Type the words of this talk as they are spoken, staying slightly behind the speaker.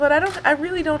But I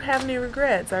really don't have any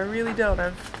regrets. I really don't.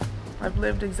 I've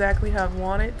lived exactly how I've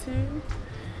wanted to.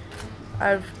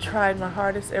 I've tried my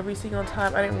hardest every single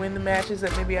time. I didn't win the matches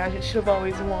that maybe I should have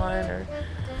always won,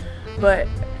 but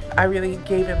I really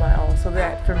gave it my all. So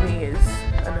that for me is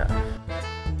enough.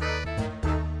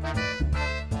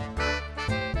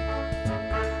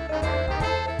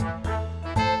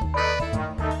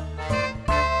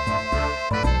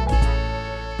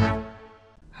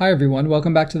 Hi everyone,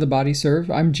 welcome back to The Body Serve.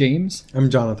 I'm James.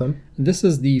 I'm Jonathan. This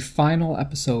is the final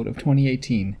episode of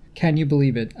 2018. Can you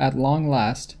believe it? At long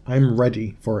last. I'm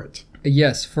ready for it.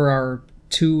 Yes, for our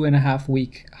 2.5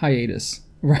 week hiatus.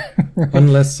 Right.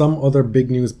 Unless some other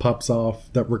big news pops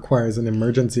off that requires an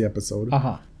emergency episode.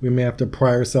 We may have to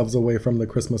pry ourselves away from the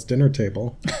Christmas dinner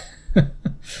table.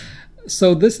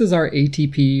 So this is our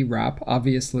ATP wrap,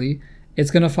 obviously. It's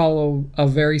going to follow a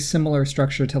very similar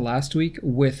structure to last week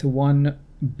with one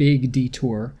big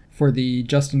detour for the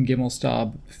Justin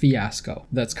Gimelstob fiasco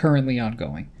that's currently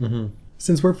ongoing. Mm-hmm.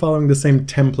 Since we're following the same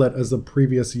template as the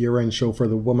previous year-end show for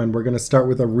the women, we're going to start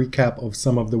with a recap of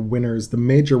some of the winners, the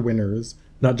major winners,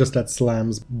 not just at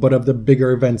slams, but of the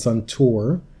bigger events on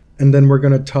tour. And then we're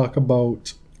going to talk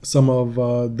about some of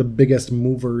the biggest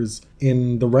movers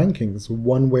in the rankings,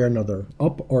 one way or another,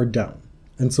 up or down.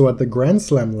 And so at the Grand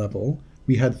Slam level,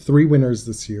 we had 3 winners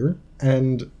this year,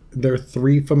 and they're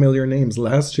 3 familiar names.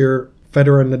 Last year,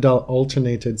 Federer and Nadal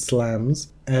alternated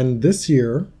slams, and this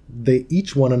year, they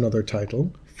each won another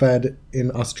title. Fed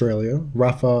in Australia,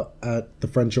 Rafa at the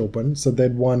French Open, so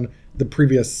they'd won the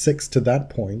previous 6 to that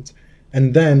point.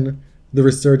 And then the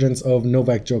resurgence of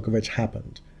Novak Djokovic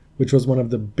happened, which was one of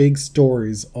the big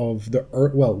stories of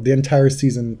the entire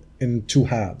season in 2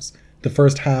 halves. The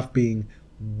first half being,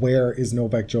 where is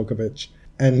Novak Djokovic?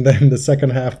 And then the second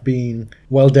half being,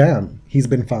 well, damn, he's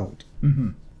been found. Mm-hmm.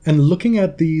 And looking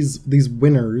at these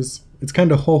winners, it's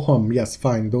kind of ho-hum. Yes,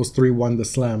 fine, those 3 won the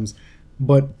slams.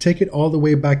 But take it all the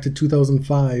way back to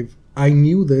 2005. I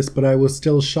knew this, but I was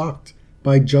still shocked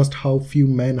by just how few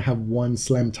men have won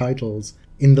slam titles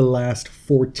in the last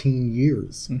 14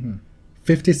 years. Mm-hmm.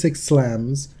 56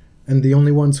 slams, and the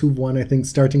only ones who've won, I think,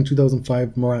 starting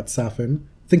 2005, Marat Safin.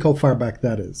 Think how far back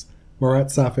that is.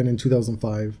 Marat Safin in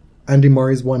 2005. Andy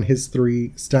Murray's won his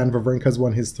 3. Stan Wawrinka's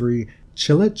won his 3.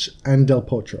 Cilic and Del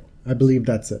Potro. I believe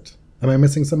that's it. Am I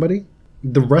missing somebody?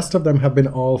 The rest of them have been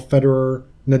all Federer,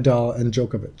 Nadal, and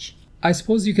Djokovic. I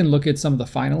suppose you can look at some of the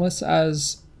finalists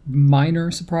as minor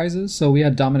surprises. So we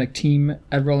had Dominic Thiem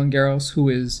at Roland Garros, who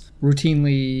is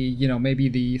routinely, maybe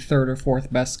the 3rd or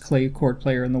 4th best clay court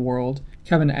player in the world.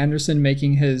 Kevin Anderson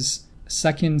making his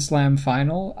 2nd slam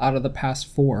final out of the past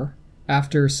 4.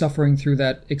 After suffering through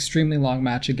that extremely long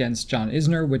match against John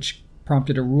Isner, which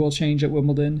prompted a rule change at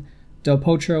Wimbledon. Del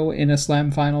Potro in a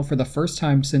slam final for the first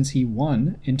time since he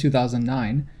won in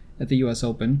 2009 at the US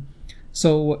Open.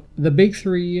 So the big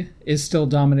 3 is still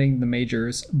dominating the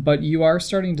majors, but you are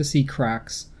starting to see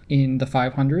cracks in the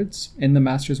 500s, in the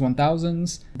Masters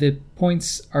 1000s. The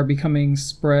points are becoming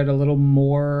spread a little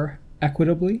more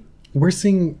equitably. We're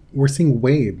seeing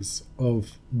waves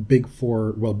of big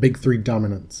 3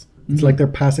 dominance. It's like they're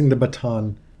passing the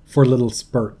baton for little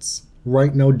spurts.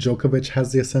 Right now, Djokovic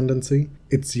has the ascendancy.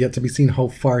 It's yet to be seen how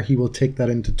far he will take that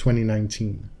into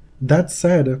 2019. That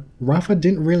said, Rafa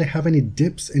didn't really have any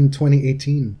dips in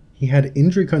 2018. He had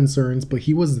injury concerns, but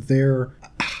he was there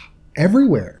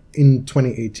everywhere in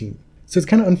 2018. So it's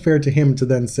kind of unfair to him to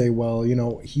then say, well,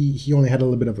 he only had a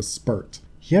little bit of a spurt.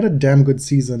 He had a damn good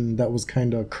season that was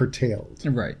kind of curtailed.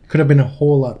 Right. Could have been a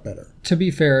whole lot better. To be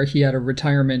fair, he had a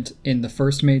retirement in the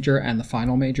first major and the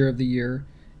final major of the year.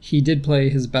 He did play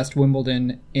his best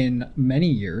Wimbledon in many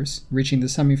years, reaching the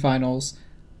semifinals,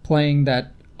 playing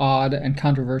that odd and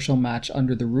controversial match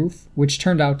under the roof, which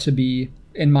turned out to be,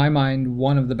 in my mind,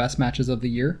 one of the best matches of the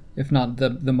year, if not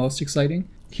the most exciting.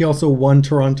 He also won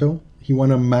Toronto. He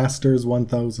won a Masters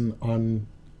 1000 on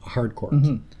hard court.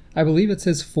 Mm-hmm. I believe it's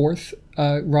his 4th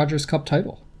Rogers Cup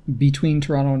title between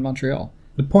Toronto and Montreal.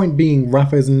 The point being,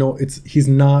 Rafa he's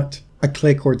not a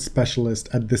clay court specialist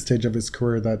at this stage of his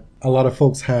career that a lot of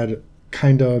folks had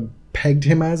kind of pegged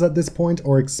him as at this point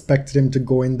or expected him to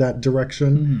go in that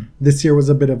direction. Mm-hmm. This year was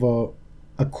a bit of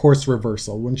a course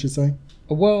reversal, wouldn't you say?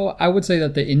 Well, I would say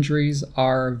that the injuries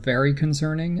are very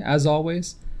concerning, as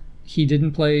always. He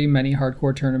didn't play many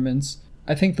hardcore tournaments.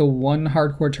 I think the one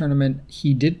hardcore tournament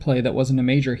he did play that wasn't a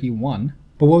major, he won.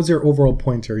 But what was your overall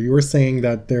point here? You were saying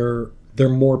that there are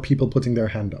more people putting their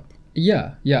hand up.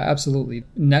 Yeah, absolutely.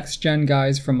 NextGen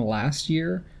guys from last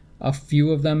year A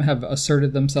few of them have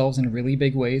asserted themselves in really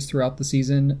big ways throughout the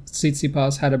season.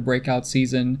 Tsitsipas had a breakout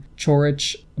season.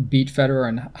 Coric beat Federer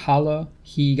in Halle.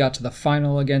 He got to the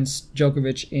final against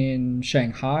Djokovic in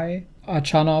Shanghai.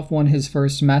 Achanov won his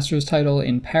first Masters title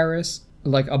in Paris.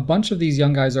 Like, a bunch of these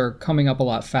young guys are coming up a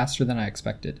lot faster than I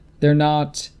expected. They're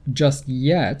not just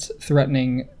yet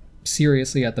threatening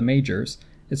seriously at the majors.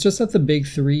 It's just that the big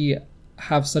three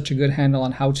have such a good handle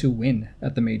on how to win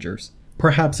at the majors.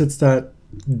 Perhaps it's that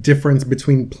difference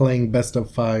between playing best of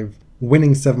 5,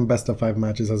 winning 7 best of 5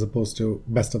 matches as opposed to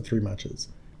best of 3 matches.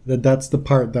 That's the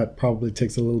part that probably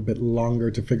takes a little bit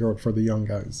longer to figure out for the young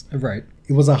guys. Right.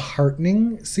 It was a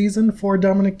heartening season for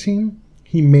Dominic Thiem.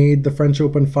 He made the French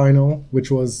Open final, which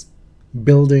was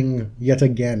building yet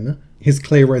again. His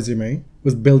clay resume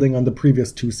was building on the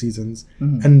previous 2 seasons.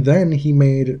 Mm-hmm. And then he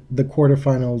made the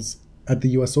quarterfinals at the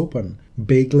US Open,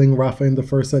 bagling Rafa in the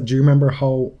first set. Do you remember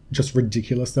how just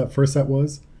ridiculous that first set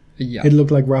was? Yeah. It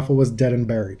looked like Rafa was dead and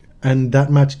buried. And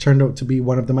that match turned out to be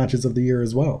one of the matches of the year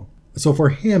as well. So for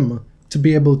him to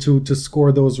be able to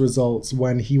score those results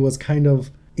when he was kind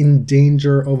of in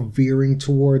danger of veering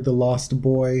toward the lost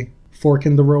boy fork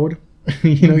in the road,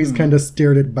 he's kind of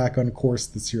steered it back on course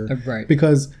this year. Right.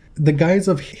 Because the guys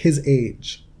of his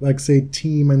age, like say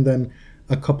Thiem and then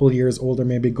a couple years older,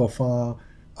 maybe Goffin,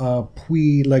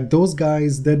 Puy, like those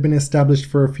guys, they'd been established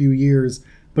for a few years,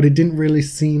 but it didn't really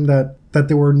seem that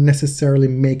they were necessarily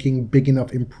making big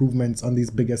enough improvements on these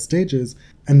biggest stages.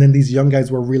 And then these young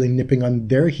guys were really nipping on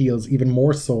their heels even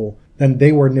more so than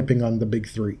they were nipping on the big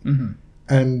three. Mm-hmm.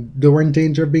 And they were in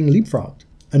danger of being leapfrogged.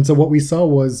 And so what we saw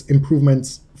was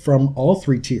improvements from all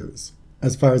 3 tiers,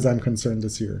 as far as I'm concerned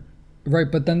this year. Right,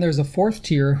 but then there's a 4th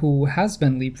tier who has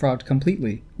been leapfrogged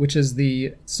completely, which is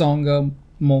the Tsonga,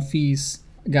 Monfils,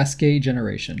 Gasquet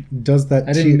generation. Does that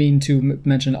I didn't mean to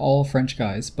mention all French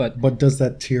guys, but does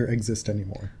that tier exist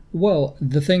anymore? Well,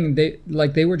 the thing,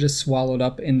 they were just swallowed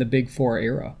up in the Big Four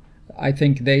era. I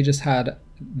think they just had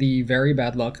the very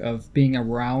bad luck of being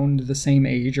around the same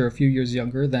age or a few years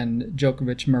younger than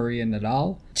Djokovic, Murray, and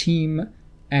Nadal. Thiem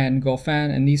and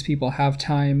Goffin and these people have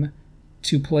time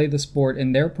to play the sport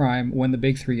in their prime when the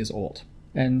Big Three is old.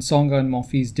 And Tsonga and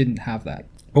Monfils didn't have that.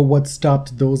 But what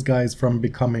stopped those guys from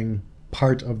becoming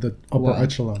part of the upper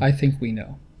echelon? I think we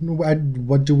know.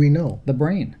 What do we know? The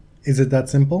brain. Is it that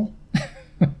simple?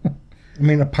 I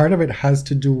mean, a part of it has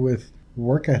to do with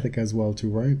work ethic as well too,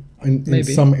 right? In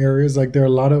some areas, like there are a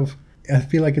lot of, I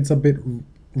feel like it's a bit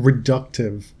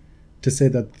reductive to say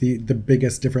that the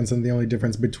biggest difference and the only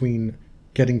difference between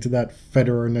getting to that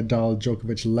Federer, Nadal,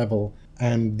 Djokovic level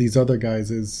and these other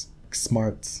guys is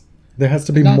smarts. There has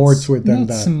to be more to it than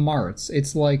that. Smarts.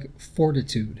 It's like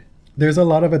fortitude. There's a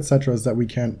lot of et ceteras that we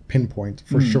can't pinpoint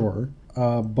for sure.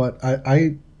 But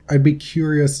I'd be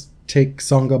curious, take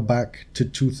Tsonga back to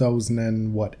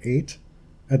 2008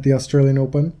 at the Australian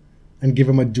Open and give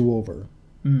him a do-over.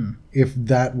 If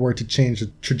that were to change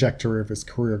the trajectory of his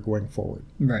career going forward.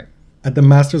 Right. At the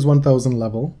Masters 1000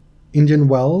 level, Indian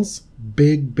Wells,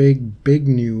 big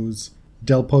news.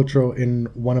 Del Potro, in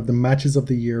one of the matches of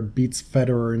the year, beats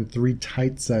Federer in 3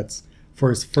 tight sets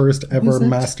for his first ever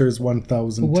Masters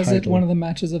 1000 title. Was it one of the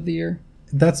matches of the year?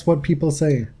 That's what people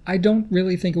say. I don't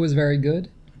really think it was very good.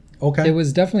 Okay. It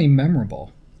was definitely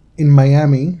memorable. In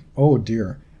Miami, oh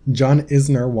dear, John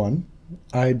Isner won.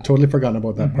 I'd totally forgotten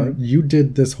about that part. You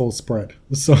did this whole spread.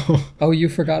 So. Oh, you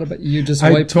forgot about, you just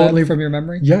wiped that from your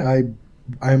memory? Yeah,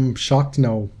 I'm shocked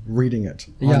now reading it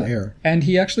on air. And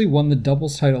he actually won the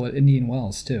doubles title at Indian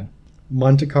Wells too.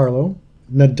 Monte Carlo,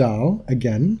 Nadal,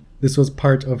 again. This was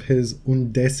part of his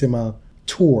undecima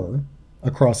tour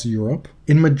across Europe.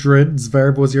 In Madrid,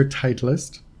 Zverev was your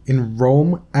titleist. In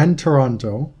Rome and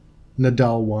Toronto,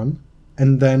 Nadal won.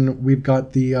 And then we've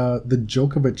got the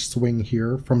Djokovic swing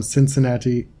here from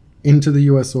Cincinnati into the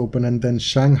US Open and then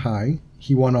Shanghai.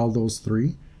 He won all those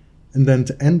 3. And then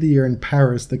to end the year in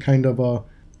Paris, the kind of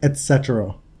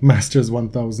etc. Masters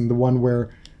 1000, the one where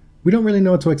we don't really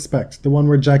know what to expect. The one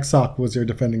where Jack Sock was your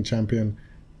defending champion.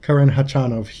 Karen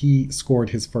Khachanov, he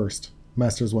scored his first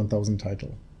Masters 1000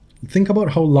 title. Think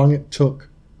about how long it took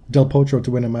Del Potro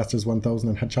to win a Masters 1000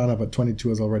 and Khachanov at 22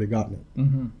 has already gotten it.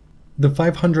 Mm-hmm. The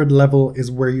 500 level is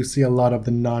where you see a lot of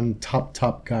the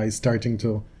non-top guys starting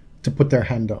to put their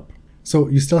hand up. So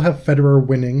you still have Federer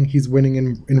winning. He's winning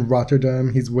in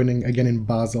Rotterdam. He's winning again in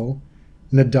Basel.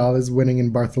 Nadal is winning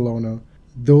in Barcelona.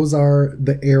 Those are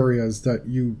the areas that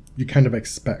you kind of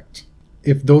expect.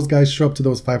 If those guys show up to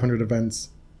those 500 events,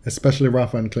 especially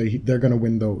Rafa and Clay, they're going to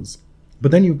win those.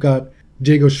 But then you've got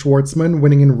Diego Schwartzman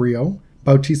winning in Rio.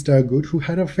 Bautista Agut, who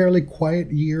had a fairly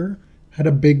quiet year, had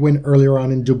a big win earlier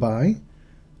on in Dubai.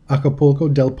 Acapulco,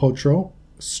 Del Potro.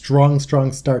 strong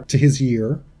start to his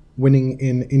year, winning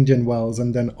in Indian Wells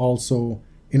and then also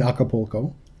in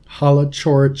Acapulco. Hala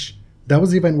Chorch, that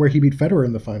was the event where he beat Federer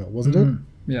in the final, wasn't it?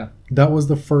 Yeah. That was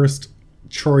the first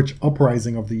Chorch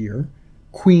uprising of the year.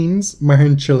 Queens,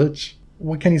 Marin Cilic.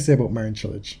 What can you say about Marin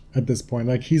Cilic at this point?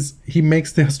 Like, he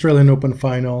makes the Australian Open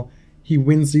final. He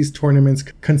wins these tournaments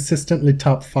consistently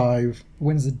top 5.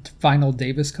 Wins the final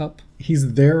Davis Cup.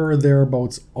 He's there or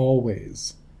thereabouts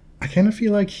always. I kind of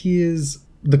feel like he is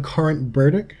the current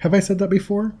Burdick. Have I said that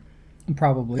before?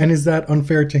 Probably. And is that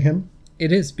unfair to him?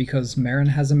 It is, because Marin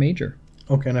has a major.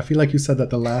 Okay, and I feel like you said that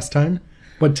the last time.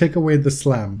 But take away the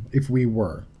Slam, if we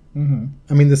were. Mm-hmm.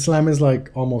 I mean, the Slam is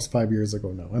like almost 5 years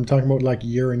ago now. I'm talking about like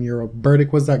year in, year out.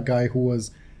 Burdick was that guy who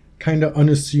was kind of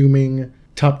unassuming,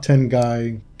 top 10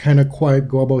 guy, kind of quiet,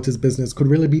 go about his business, could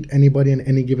really beat anybody on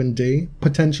any given day,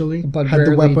 potentially. But had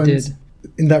the rarely weapons. did.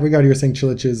 In that regard, you're saying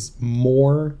Cilic is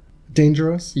more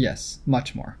dangerous? Yes,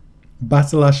 much more.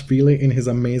 Basilashvili in his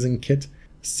amazing kit.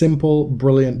 Simple,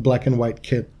 brilliant black and white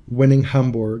kit, winning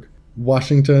Hamburg.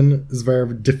 Washington,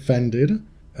 Zverev defended.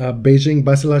 Beijing,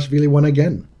 Basilashvili won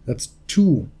again. That's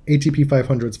 2 ATP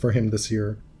 500s for him this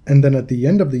year. And then at the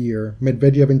end of the year,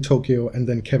 Medvedev in Tokyo and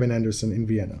then Kevin Anderson in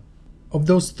Vienna. Of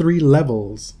those 3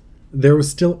 levels, there was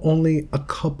still only a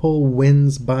couple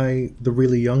wins by the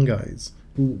really young guys.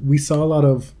 We saw a lot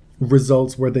of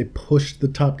results where they pushed the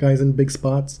top guys in big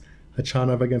spots.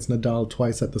 Khachanov against Nadal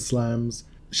twice at the Slams.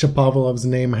 Shapovalov's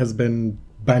name has been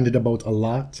bandied about a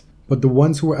lot. But the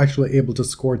ones who were actually able to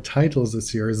score titles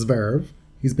this year is Zverev.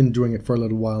 He's been doing it for a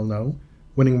little while now.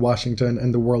 Winning Washington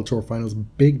and the World Tour Finals.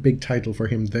 Big title for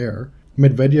him there.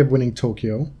 Medvedev winning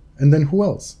Tokyo. And then who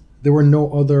else? There were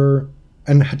no other...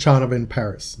 And Khachanov in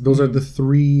Paris. Those are the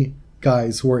 3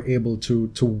 guys who were able to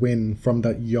win from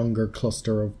that younger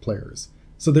cluster of players.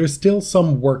 So there's still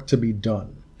some work to be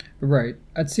done. Right.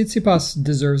 Tsitsipas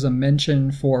deserves a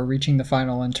mention for reaching the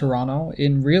final in Toronto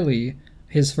in really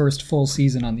his first full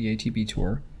season on the ATP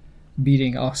Tour,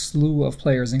 beating a slew of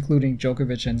players, including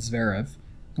Djokovic and Zverev,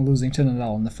 losing to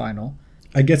Nadal in the final.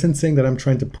 I guess in saying that, I'm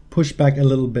trying to push back a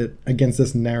little bit against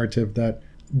this narrative that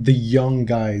the young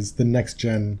guys, the next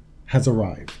gen, has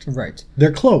arrived. Right.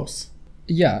 They're close.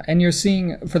 Yeah, and you're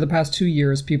seeing, for the past 2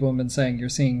 years, people have been saying you're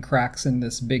seeing cracks in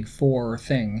this big 4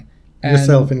 thing. And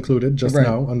Yourself included, just right.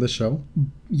 now on the show.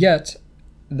 Yet,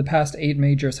 the past 8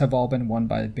 majors have all been won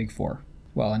by the big 4.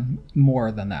 Well, and more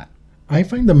than that. I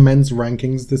find the men's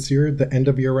rankings this year, the end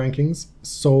of year rankings,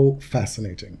 so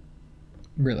fascinating.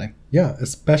 Really? Yeah,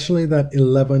 especially that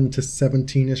 11 to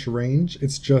 17-ish range.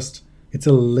 It's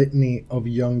a litany of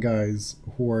young guys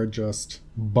who are just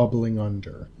bubbling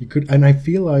under. And I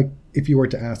feel like if you were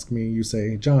to ask me, you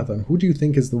say, Jonathan, who do you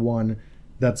think is the one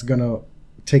that's gonna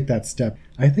take that step?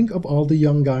 I think of all the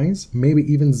young guys, maybe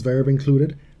even Zverev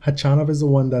included, Khachanov is the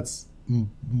one that's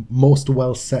most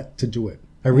well set to do it.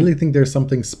 I really think there's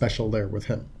something special there with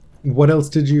him. What else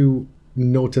did you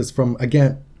notice from,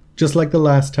 again, just like the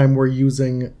last time we're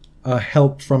using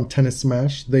help from Tennis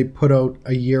Smash, they put out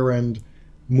a year-end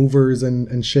movers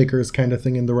and shakers kind of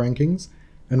thing in the rankings,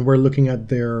 and we're looking at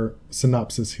their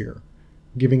synopsis here,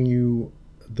 giving you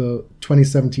the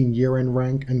 2017 year-end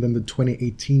rank and then the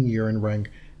 2018 year-end rank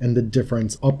and the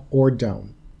difference up or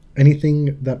down.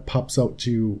 Anything that pops out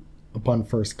to you upon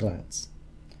first glance?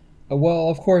 Well,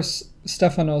 of course,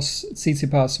 Stefanos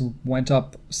Tsitsipas went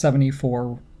up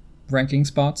 74 ranking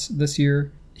spots this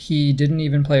year. He didn't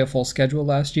even play a full schedule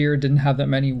last year, didn't have that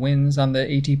many wins on the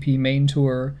ATP main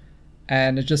tour,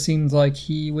 and it just seemed like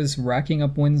he was racking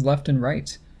up wins left and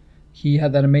right. He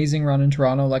had that amazing run in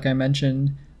Toronto, like I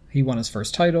mentioned. He won his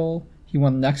first title. He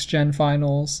won NextGen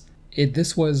finals.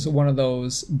 This was one of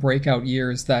those breakout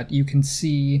years that you can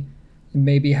see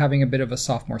maybe having a bit of a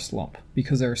sophomore slump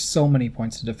because there are so many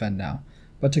points to defend now.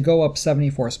 But to go up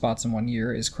 74 spots in 1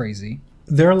 year is crazy.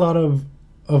 There are a lot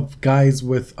of guys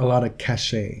with a lot of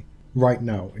cachet right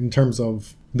now in terms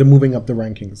of the moving up the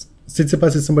rankings.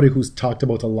 Tsitsipas is somebody who's talked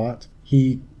about a lot.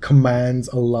 He commands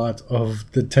a lot of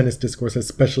the tennis discourse,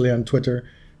 especially on Twitter.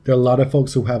 There are a lot of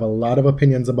folks who have a lot of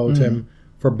opinions about him,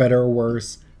 for better or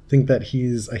worse, think that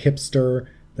he's a hipster,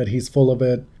 that he's full of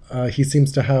it. He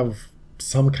seems to have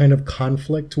some kind of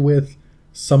conflict with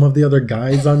some of the other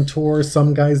guys on tour.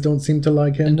 Some guys don't seem to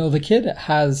like him. No, the kid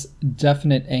has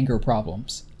definite anger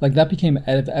problems. Like, that became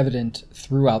evident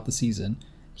throughout the season.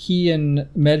 He and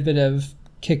Medvedev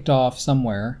kicked off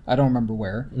somewhere. I don't remember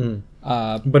where.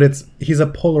 But he's a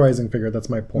polarizing figure. That's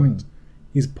my point.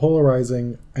 He's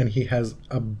polarizing, and he has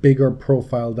a bigger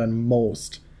profile than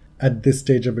most at this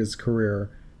stage of his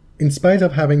career, in spite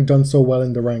of having done so well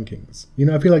in the rankings. You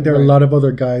know, I feel like there are a lot of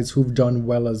other guys who've done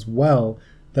well as well,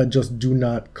 that just do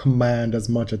not command as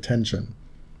much attention.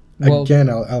 Well, Again,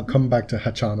 I'll come back to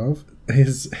Khachanov.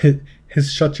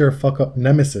 His shut your fuck up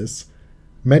nemesis,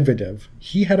 Medvedev,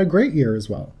 he had a great year as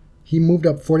well. He moved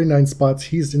up 49 spots.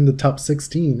 He's in the top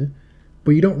 16.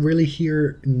 But you don't really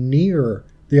hear near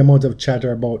the amount of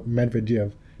chatter about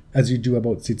Medvedev as you do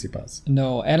about Tsitsipas.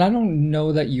 No, and I don't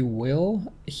know that you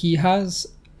will. He has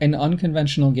an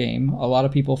unconventional game. A lot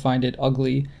of people find it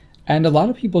ugly, and a lot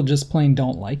of people just plain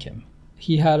don't like him.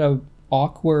 He had a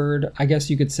awkward, I guess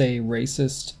you could say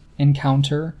racist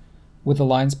encounter with a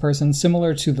linesperson,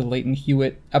 similar to the Leighton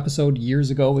Hewitt episode years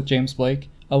ago with James Blake,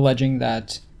 alleging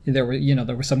that there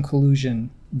was some collusion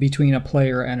between a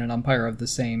player and an umpire of the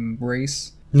same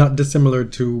race. Not dissimilar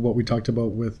to what we talked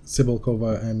about with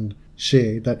Sibylkova and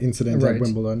Shea, that incident Right. at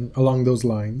Wimbledon, along those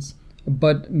lines.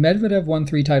 But Medvedev won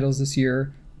 3 titles this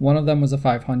year. One of them was a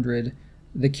 500.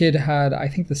 The kid had, I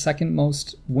think, the second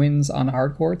most wins on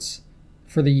hard courts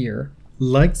for the year.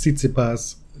 Like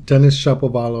Tsitsipas, Denis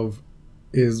Shapovavovavorlov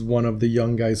is one of the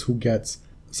young guys who gets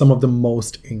some of the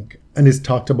most ink and is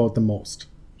talked about the most.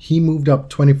 He moved up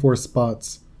 24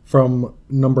 spots from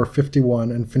number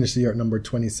 51 and finished the year at number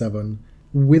 27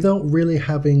 without really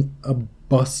having a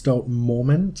bust out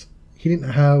moment. He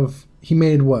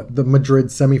made the Madrid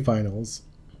semifinals,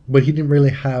 but he didn't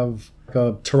really have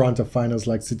a Toronto finals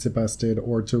like Tsitsipas did,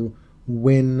 or to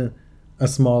win a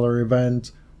smaller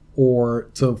event, or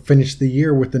to finish the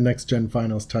year with the NextGen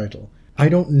finals title. I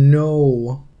don't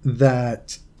know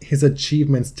that his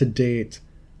achievements to date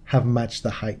have matched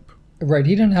the hype. Right,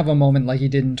 he didn't have a moment like he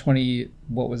did in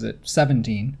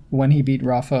 17, when he beat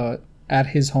Rafa at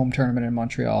his home tournament in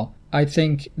Montreal. I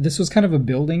think this was kind of a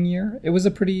building year. It was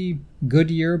a pretty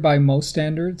good year by most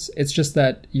standards. It's just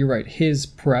that, you're right, his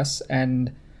press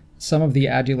and some of the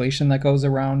adulation that goes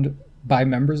around by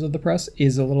members of the press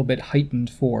is a little bit heightened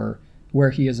for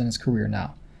where he is in his career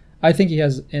now. I think he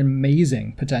has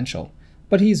amazing potential,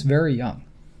 but he's very young.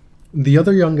 The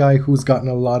other young guy who's gotten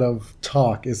a lot of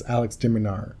talk is Alex de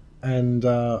Minaur. And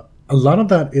a lot of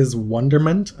that is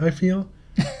wonderment, I feel.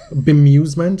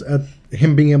 Bemusement at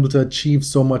him being able to achieve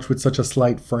so much with such a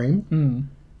slight frame.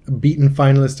 Beaten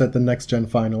finalist at the NextGen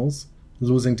finals,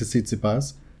 losing to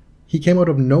Tsitsipas. He came out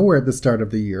of nowhere at the start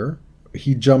of the year.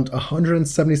 He jumped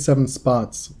 177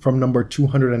 spots from number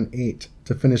 208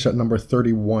 to finish at number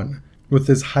 31, with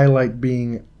his highlight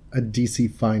being a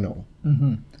DC final.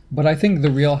 But I think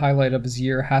the real highlight of his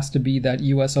year has to be that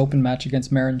US Open match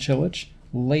against Marin Cilic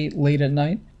late at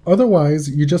night. Otherwise,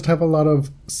 you just have a lot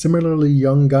of similarly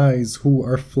young guys who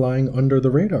are flying under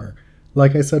the radar.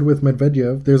 Like I said with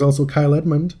Medvedev, there's also Kyle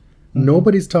Edmund.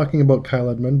 Nobody's talking about Kyle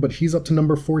Edmund, but he's up to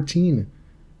number 14.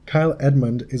 Kyle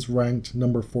Edmund is ranked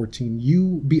number 14.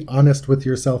 You be honest with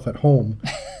yourself at home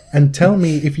and tell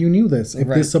me if you knew this, if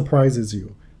this surprises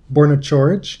you. Borna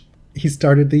Coric, he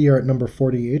started the year at number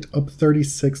 48, up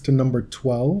 36 to number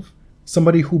 12.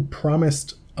 Somebody who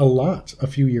promised a lot a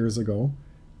few years ago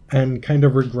and kind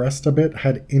of regressed a bit,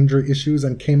 had injury issues,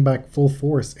 and came back full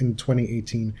force in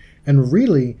 2018 and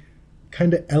really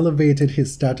kind of elevated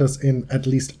his status in at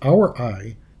least our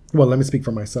eye. Well, let me speak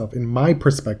for myself. In my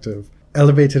perspective,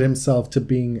 elevated himself to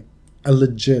being a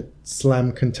legit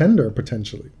slam contender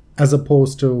potentially, as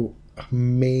opposed to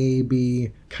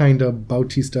maybe kind of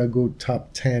Bautista Agut top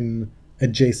 10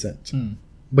 adjacent.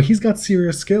 But he's got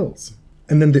serious skills.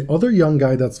 And then the other young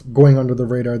guy that's going under the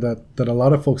radar that a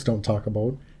lot of folks don't talk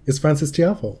about is Francis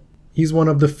Tiafoe. He's one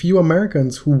of the few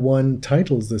Americans who won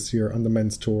titles this year on the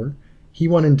men's tour. He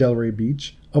won in Delray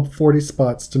Beach, up 40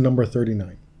 spots to number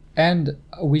 39. And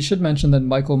we should mention that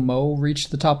Michael Mmoh reached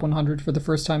the top 100 for the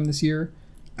first time this year.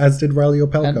 As did Riley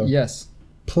Opelka. And yes.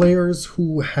 Players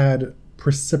who had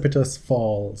precipitous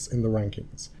falls in the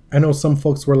rankings. I know some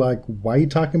folks were like, why are you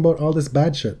talking about all this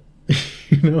bad shit?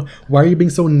 Why are you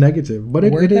being so negative?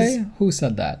 But Were they? Who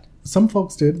said that? Some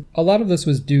folks did. A lot of this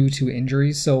was due to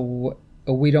injuries, so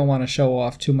we don't want to show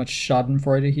off too much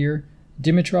schadenfreude here.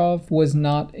 Dimitrov was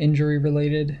not injury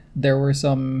related. There were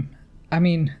some... I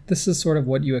mean, this is sort of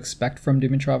what you expect from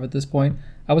Dimitrov at this point.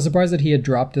 I was surprised that he had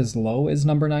dropped as low as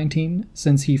number 19,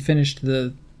 since he finished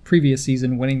the previous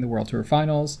season winning the World Tour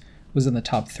Finals, was in the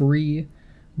top 3,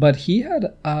 but he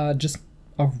had just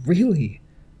a really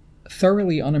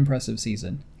thoroughly unimpressive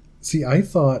season. See, I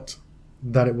thought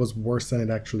that it was worse than it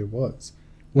actually was.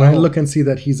 When I look and see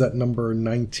that he's at number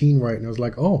 19 right now, I was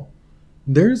like, oh,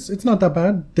 it's not that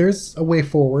bad. There's a way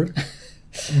forward.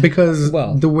 Because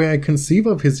the way I conceive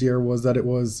of his year was that it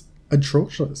was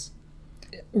atrocious.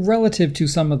 Relative to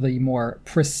some of the more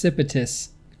precipitous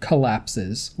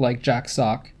collapses, like Jack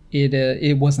Sock,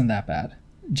 it wasn't that bad.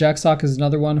 Jack Sock is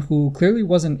another one who clearly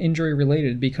wasn't injury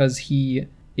related, because he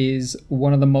is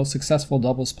one of the most successful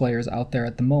doubles players out there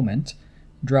at the moment,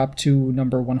 dropped to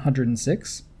number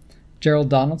 106. Gerald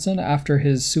Donaldson, after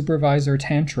his supervisor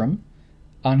tantrum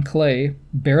on clay,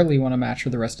 barely won a match for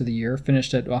the rest of the year,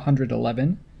 finished at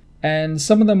 111. And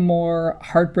some of the more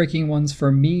heartbreaking ones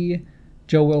for me,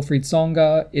 Jo-Wilfried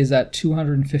Tsonga is at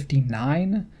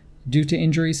 259. Due to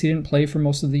injuries, he didn't play for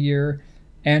most of the year.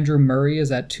 Andrew Murray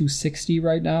is at 260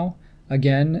 right now.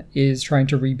 Again, is trying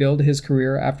to rebuild his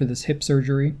career after this hip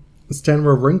surgery. Stan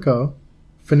Wawrinka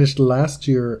finished last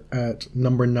year at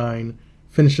number 9,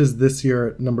 finishes this year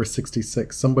at number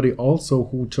 66. Somebody also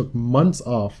who took months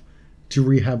off to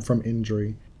rehab from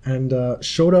injury and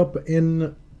showed up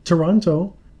in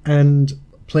Toronto and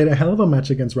played a hell of a match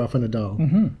against Rafa Nadal.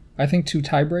 Mm-hmm. I think 2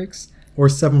 tie breaks. Or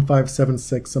 7-5,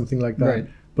 7-6, something like that. Right.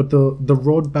 But the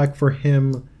road back for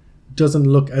him doesn't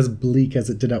look as bleak as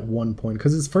it did at one point,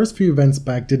 because his first few events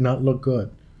back did not look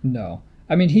good. No.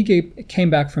 I mean, he came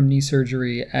back from knee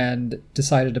surgery and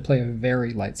decided to play a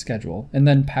very light schedule, and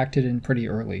then packed it in pretty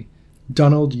early.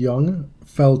 Donald Young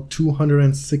fell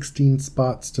 216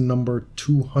 spots to number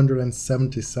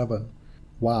 277.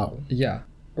 Wow. Yeah.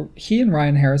 He and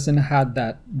Ryan Harrison had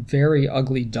that very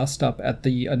ugly dust-up at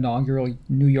the inaugural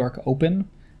New York Open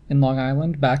in Long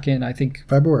Island back in, I think...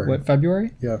 February.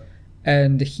 February? Yeah.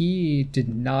 And he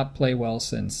did not play well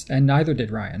since, and neither did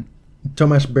Ryan.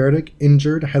 Tomasz Berdych,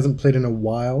 injured, hasn't played in a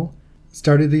while.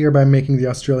 Started the year by making the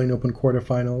Australian Open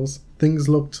quarterfinals. Things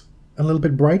looked a little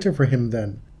bit brighter for him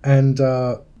then, and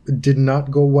did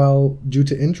not go well due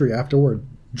to injury afterward,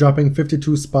 dropping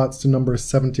 52 spots to number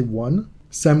 71.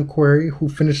 Sam Querrey, who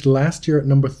finished last year at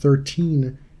number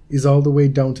 13, is all the way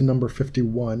down to number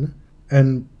 51.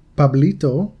 And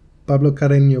Pablo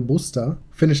Carreño Busta,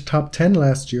 finished top 10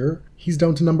 last year. He's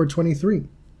down to number 23.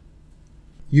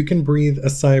 You can breathe a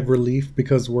sigh of relief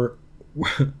because we're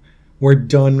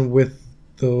done with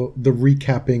the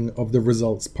recapping of the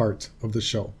results part of the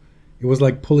show. It was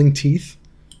like pulling teeth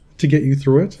to get you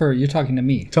through it. You're talking to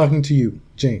me. Talking to you,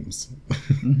 James.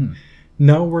 Mm-hmm.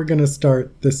 Now we're going to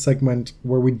start this segment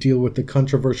where we deal with the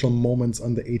controversial moments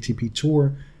on the ATP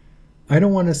Tour. I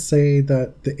don't want to say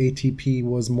that the ATP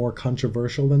was more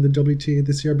controversial than the WTA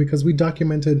this year because we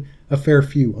documented a fair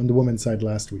few on the women's side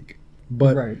last week.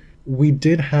 But right. We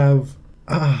did have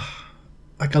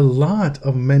like a lot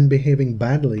of men behaving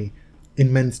badly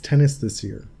in men's tennis this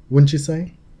year, wouldn't you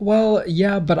say? Well,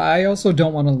 yeah, but I also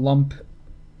don't want to lump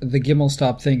the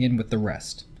Gimelstob thing in with the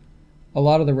rest. A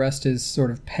lot of the rest is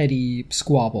sort of petty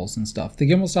squabbles and stuff. The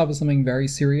Gimelstob is something very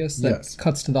serious that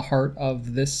cuts to the heart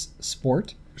of this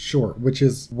sport. Sure, which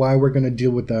is why we're going to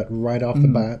deal with that right off the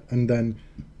bat and then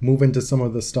move into some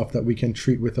of the stuff that we can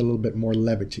treat with a little bit more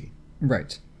levity.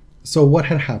 Right. So what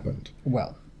had happened?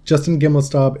 Well, Justin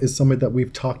Gimelstob is somebody that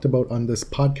we've talked about on this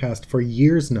podcast for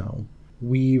years now.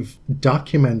 We've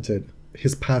documented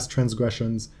his past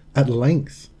transgressions at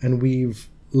length, and we've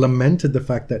lamented the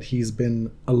fact that he's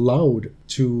been allowed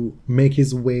to make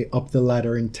his way up the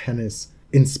ladder in tennis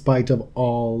in spite of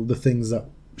all the things that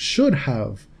should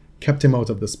have kept him out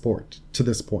of the sport to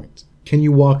this point. Can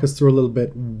you walk us through a little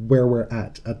bit where we're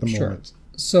at the moment?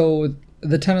 So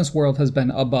the tennis world has been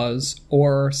abuzz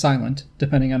or silent,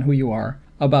 depending on who you are,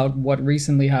 about what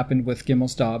recently happened with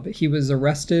Gimelstob. He was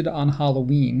arrested on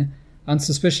Halloween on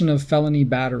suspicion of felony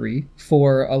battery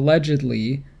for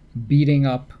allegedly beating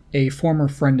up a former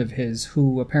friend of his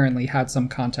who apparently had some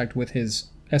contact with his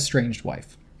estranged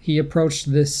wife. He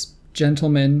approached this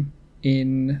gentleman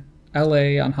in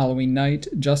LA on Halloween night.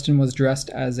 Justin was dressed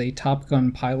as a Top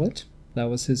Gun pilot. That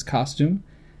was his costume.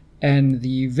 And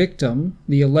the victim,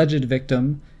 the alleged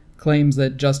victim, claims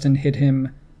that Justin hit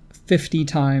him 50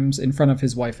 times in front of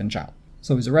his wife and child.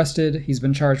 So he's arrested. He's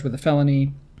been charged with a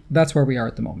felony. That's where we are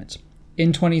at the moment.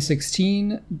 In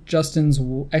 2016, Justin's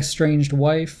estranged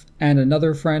wife and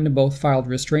another friend both filed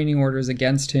restraining orders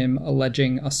against him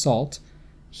alleging assault.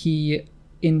 He,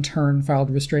 in turn, filed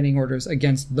restraining orders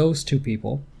against those two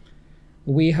people.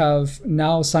 We have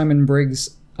now Simon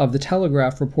Briggs of The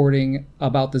Telegraph reporting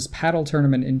about this paddle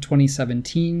tournament in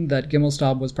 2017 that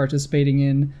Gimelstob was participating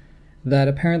in that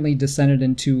apparently descended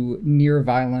into near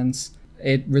violence.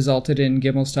 It resulted in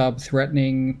Gimelstob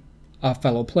threatening a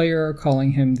fellow player,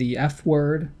 calling him the F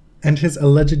word. And his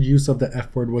alleged use of the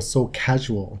F word was so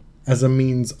casual as a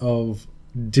means of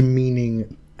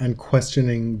demeaning and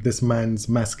questioning this man's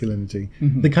masculinity.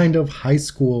 Mm-hmm. The kind of high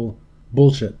school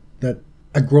bullshit that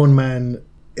a grown man,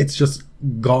 it's just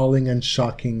galling and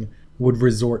shocking, would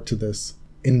resort to this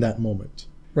in that moment.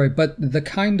 Right, but the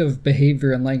kind of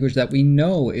behavior and language that we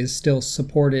know is still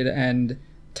supported and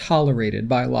tolerated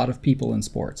by a lot of people in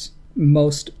sports.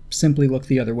 Most simply look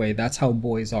the other way. That's how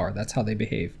boys are. That's how they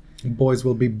behave. Boys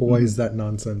will be boys, that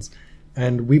nonsense.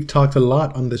 And we've talked a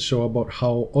lot on this show about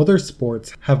how other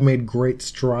sports have made great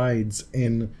strides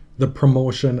in the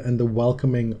promotion and the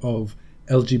welcoming of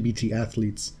LGBT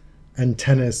athletes. And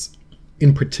tennis,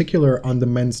 in particular on the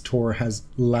men's tour, has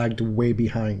lagged way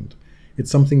behind.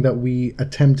 It's something that we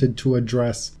attempted to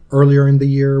address earlier in the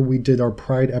year. We did our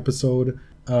Pride episode.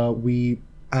 We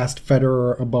asked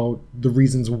Federer about the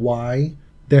reasons why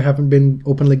there haven't been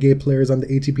openly gay players on the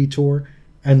ATP Tour.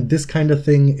 And this kind of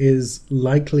thing is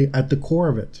likely at the core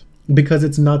of it, because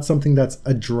it's not something that's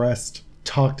addressed,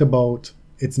 talked about.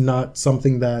 It's not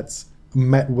something that's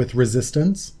met with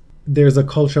resistance. There's a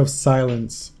culture of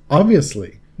silence,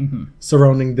 obviously,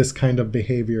 surrounding this kind of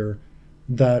behavior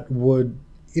that would,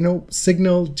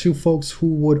 signal to folks who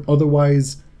would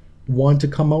otherwise want to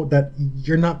come out that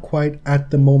you're not quite at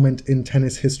the moment in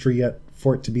tennis history yet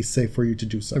for it to be safe for you to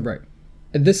do so. Right.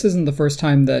 This isn't the first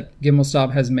time that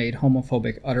Gimelstob has made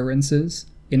homophobic utterances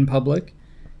in public.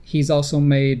 He's also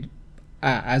made,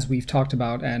 as we've talked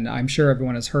about, and I'm sure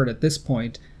everyone has heard at this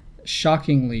point,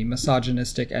 shockingly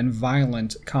misogynistic and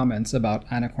violent comments about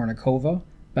Anna Kournikova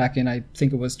back in, I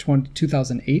think it was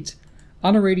 2008,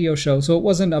 on a radio show. So it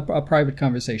wasn't a private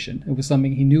conversation. It was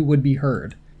something he knew would be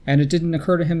heard. And it didn't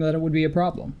occur to him that it would be a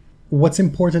problem. What's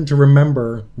important to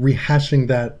remember, rehashing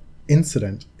that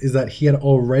incident, is that he had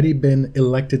already been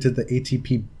elected to the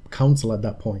ATP Council at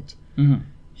that point.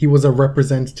 He was a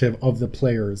representative of the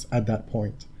players at that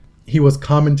point. He was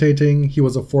commentating. He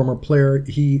was a former player.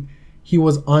 He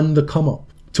was on the come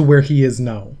up to where he is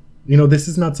now. This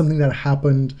is not something that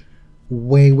happened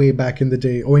way back in the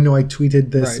day. Oh, I know I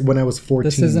tweeted this when I was 14.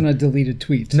 This isn't a deleted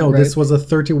tweet. No, right? This was a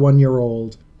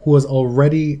 31-year-old who was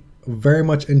already very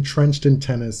much entrenched in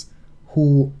tennis,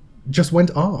 who just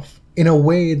went off in a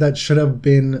way that should have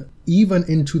been, even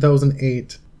in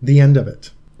 2008, the end of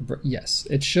it. Yes,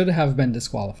 it should have been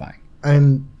disqualifying.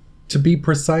 And to be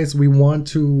precise, we want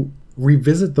to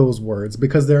revisit those words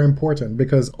because they're important.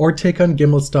 Because our take on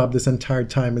Gimelstob this entire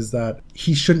time is that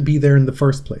he shouldn't be there in the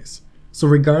first place. So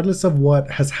regardless of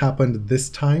what has happened this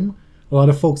time, a lot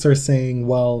of folks are saying,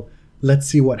 well, let's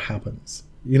see what happens.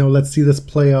 Let's see this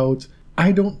play out.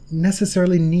 I don't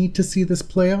necessarily need to see this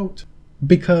play out,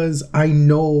 because I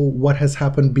know what has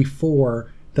happened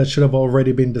before that should have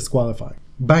already been disqualified.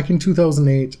 Back in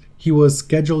 2008, he was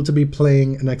scheduled to be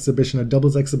playing a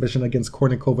doubles exhibition against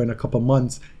Kournikova in a couple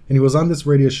months, and he was on this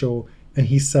radio show, and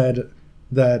he said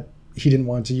that he didn't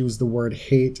want to use the word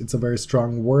hate. It's a very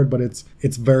strong word, but it's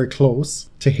very close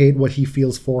to hate what he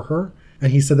feels for her.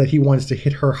 And he said that he wanted to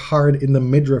hit her hard in the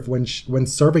midriff when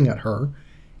serving at her.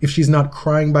 If she's not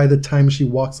crying by the time she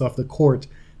walks off the court,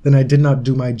 then I did not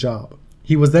do my job.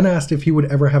 He was then asked if he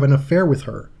would ever have an affair with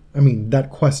her. I mean, that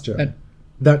question,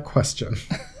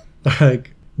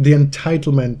 like the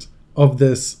entitlement of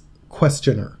this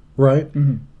questioner, right?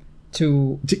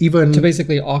 To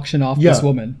basically auction off this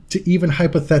woman. To even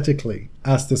hypothetically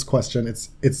ask this question,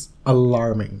 it's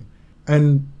alarming.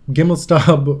 And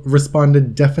Gimelstob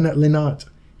responded, definitely not.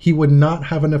 He would not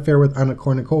have an affair with Anna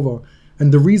Kournikova.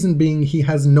 And the reason being, he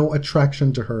has no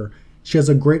attraction to her. She has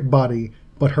a great body,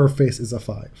 but her face is a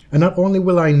 5. And not only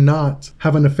will I not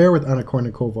have an affair with Anna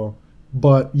Kournikova,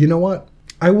 but you know what?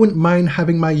 I wouldn't mind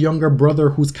having my younger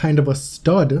brother, who's kind of a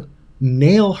stud,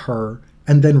 nail her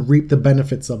and then reap the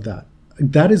benefits of that.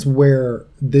 That is where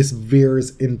this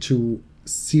veers into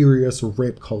serious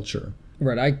rape culture.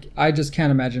 Right. I just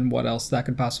can't imagine what else that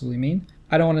could possibly mean.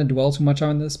 I don't want to dwell too much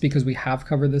on this because we have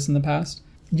covered this in the past.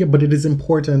 Yeah, but it is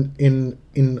important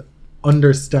in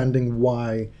understanding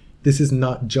why this is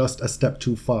not just a step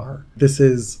too far. This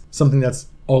is something that's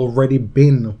already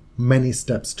been many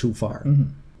steps too far.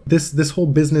 This whole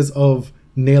business of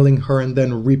nailing her and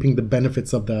then reaping the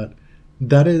benefits of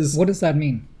that is... What does that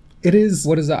mean? It is...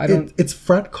 What is that? It's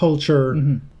frat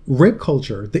culture, rape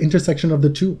culture, the intersection of the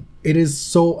two. It is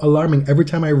so alarming. Every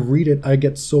time I read it, I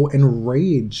get so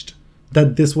enraged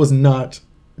that this was not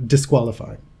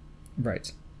disqualifying.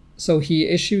 Right. So he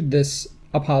issued this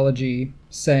apology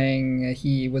saying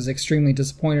he was extremely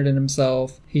disappointed in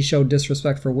himself. He showed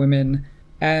disrespect for women.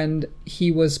 And he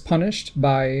was punished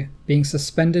by being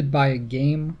suspended by a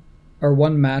game or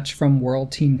one match from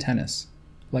World Team Tennis.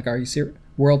 Like, are you serious?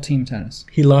 World Team Tennis.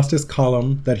 He lost his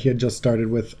column that he had just started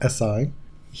with SI.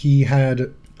 He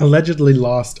had allegedly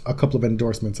lost a couple of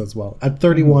endorsements as well. At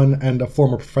 31 and a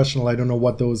former professional, I don't know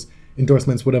what those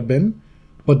endorsements would have been.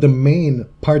 But the main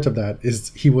part of that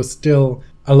is he was still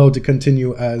allowed to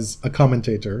continue as a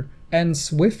commentator. And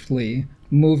swiftly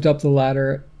moved up the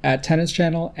ladder at Tennis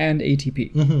Channel and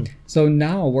ATP. So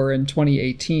now we're in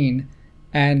 2018,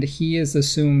 and he is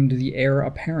assumed the heir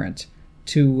apparent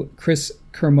to Chris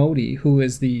Kermode, who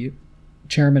is the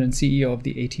chairman and CEO of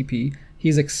the ATP,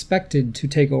 he's expected to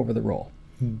take over the role.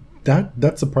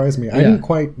 That surprised me. I didn't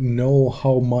quite know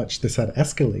how much this had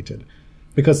escalated,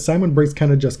 because Simon Briggs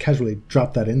kind of just casually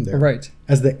dropped that in there. Right.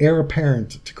 As the heir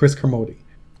apparent to Chris Kermode.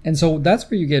 And so that's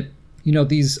where you get,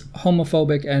 these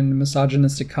homophobic and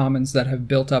misogynistic comments that have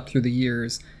built up through the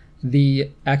years, the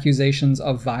accusations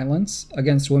of violence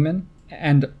against women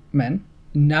and men.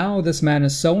 Now this man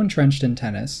is so entrenched in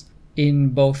tennis, in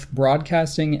both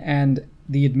broadcasting and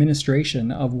the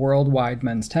administration of worldwide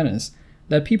men's tennis,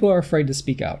 that people are afraid to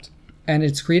speak out. And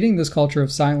it's creating this culture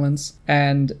of silence.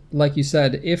 And like you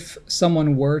said, if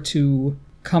someone were to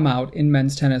come out in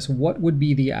men's tennis, what would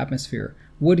be the atmosphere?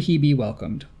 Would he be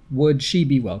welcomed? Would she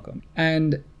be welcomed?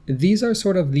 And these are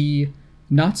sort of the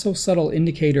not so subtle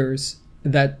indicators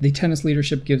that the tennis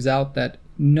leadership gives out that,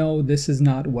 no, this is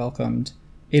not welcomed.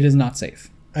 It is not safe.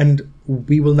 And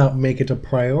we will not make it a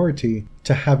priority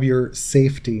to have your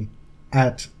safety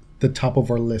at the top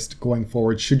of our list going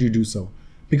forward, should you do so.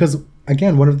 Because,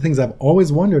 again, one of the things I've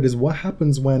always wondered is what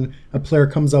happens when a player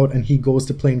comes out and he goes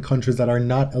to play in countries that are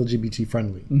not LGBT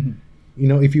friendly. Mm-hmm.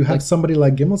 If you have somebody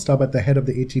like Gimelstob at the head of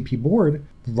the ATP board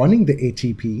running the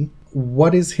ATP,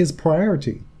 what is his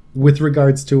priority with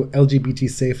regards to LGBT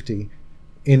safety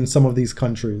in some of these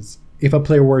countries? If a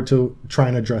player were to try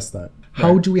and address that,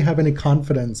 how do we have any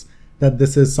confidence that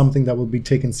this is something that will be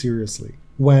taken seriously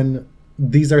when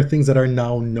these are things that are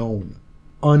now known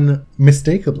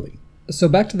unmistakably? So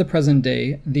back to the present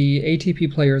day, the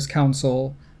ATP Players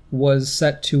Council was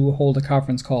set to hold a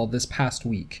conference call this past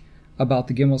week about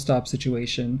the Gimelstob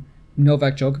situation.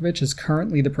 Novak Djokovic is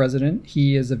currently the president.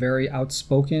 He is a very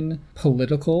outspoken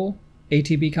political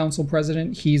ATP Council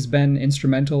president. He's been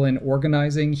instrumental in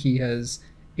organizing. He has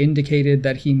indicated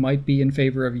that he might be in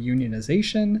favor of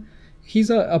unionization. He's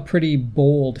a pretty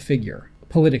bold figure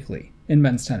politically in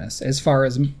men's tennis as far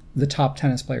as the top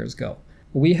tennis players go.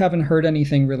 We haven't heard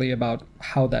anything really about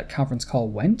how that conference call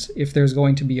went, if there's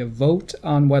going to be a vote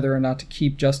on whether or not to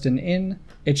keep Justin in.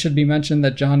 It should be mentioned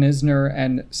that John Isner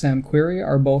and Sam Querrey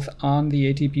are both on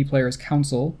the ATP Players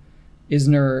Council.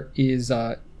 Isner is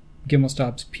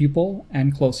Gimelstob's pupil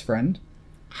and close friend.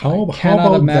 How cannot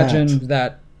about imagine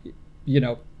that,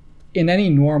 in any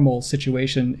normal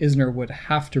situation, Isner would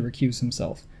have to recuse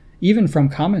himself, even from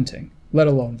commenting, let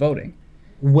alone voting.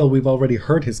 Well, we've already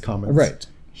heard his comments. Right.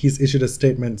 He's issued a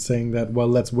statement saying that, well,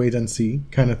 let's wait and see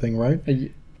kind of thing, right?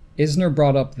 Isner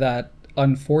brought up that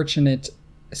unfortunate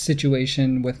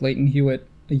situation with Leighton Hewitt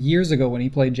years ago when he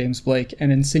played James Blake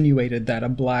and insinuated that a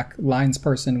black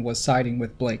linesperson was siding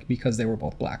with Blake because they were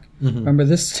both black. Mm-hmm. Remember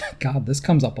this? God, this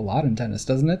comes up a lot in tennis,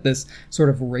 doesn't it? This sort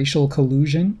of racial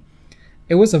collusion.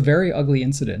 It was a very ugly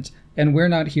incident, and we're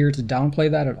not here to downplay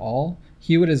that at all.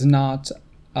 Hewitt is not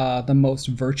the most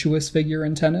virtuous figure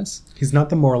in tennis. He's not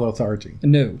the moral authority.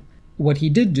 No. What he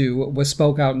did do was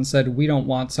spoke out and said, we don't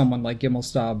want someone like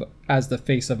Gimelstob as the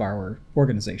face of our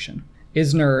organization.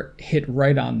 Isner hit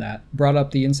right on that, brought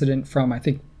up the incident from, I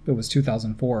think it was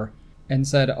 2004, and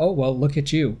said, oh, well, look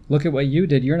at you. Look at what you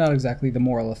did. You're not exactly the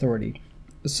moral authority.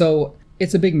 So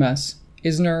it's a big mess.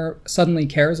 Isner suddenly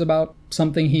cares about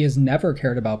something he has never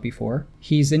cared about before.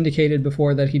 He's indicated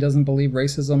before that he doesn't believe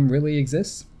racism really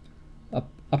exists.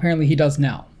 Apparently he does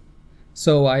now.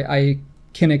 So I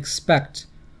can expect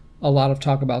a lot of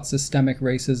talk about systemic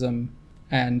racism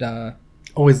and...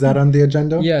 Oh, is that on the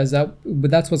agenda? Yeah, but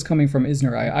that's what's coming from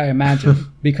Isner, I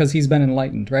imagine, because he's been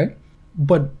enlightened, right?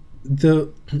 But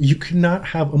you cannot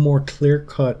have a more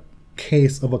clear-cut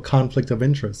case of a conflict of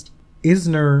interest.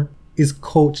 Isner is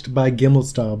coached by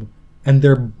Gimelstob, and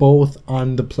they're both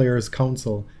on the Players'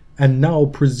 Council. And now,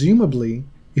 presumably,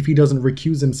 if he doesn't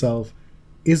recuse himself,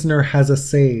 Isner has a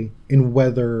say in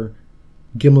whether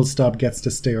Gimelstob gets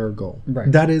to stay or go.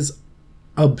 Right. That is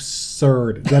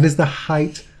absurd. That is the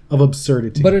height of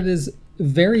absurdity. But it is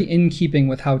very in keeping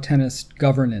with how tennis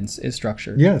governance is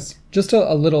structured. Yes. Just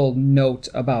a little note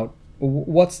about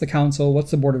what's the council,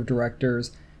 what's the board of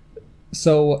directors.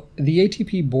 So the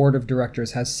ATP board of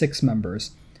directors has 6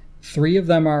 members. 3 of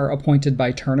them are appointed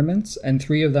by tournaments, and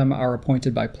 3 of them are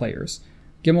appointed by players.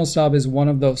 Gimelstob is one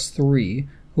of those 3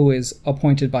 who is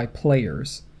appointed by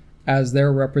players as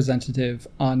their representative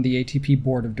on the ATP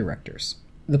board of directors.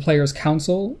 The Players'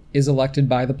 Council is elected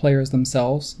by the players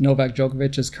themselves. Novak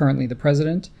Djokovic is currently the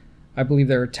president. I believe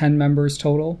there are 10 members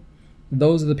total.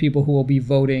 Those are the people who will be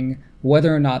voting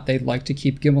whether or not they'd like to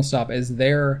keep Gimelstob as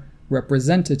their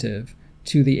representative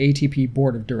to the ATP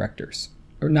board of directors.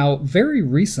 Now, very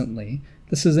recently,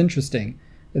 this is interesting,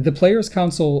 the Players'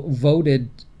 Council voted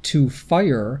to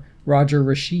fire Roger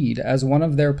Rashid as one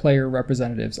of their player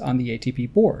representatives on the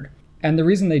ATP board. And the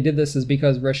reason they did this is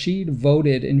because Rashid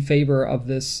voted in favor of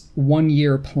this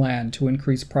 1-year plan to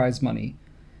increase prize money.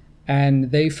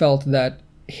 And they felt that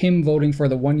him voting for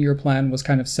the 1-year plan was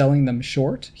kind of selling them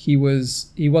short. He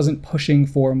wasn't pushing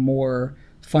for more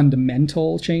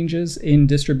fundamental changes in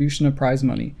distribution of prize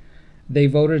money. They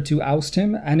voted to oust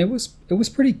him, and it was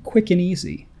pretty quick and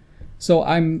easy. So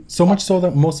much so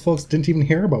that most folks didn't even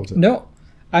hear about it. No.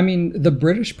 I mean, the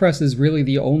British press is really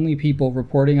the only people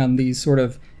reporting on these sort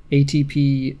of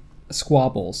ATP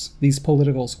squabbles, these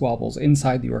political squabbles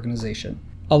inside the organization.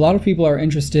 A lot of people are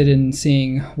interested in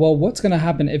seeing, well, what's going to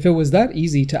happen if it was that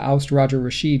easy to oust Roger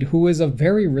Rashid, who is a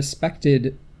very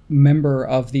respected member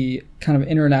of the kind of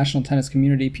international tennis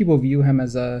community. People view him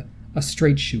as a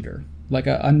straight shooter, like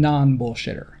a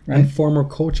non-bullshitter. Right? And former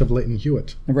coach of Leighton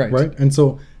Hewitt. Right. And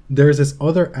so there's this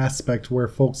other aspect where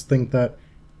folks think that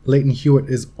Leighton Hewitt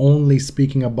is only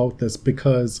speaking about this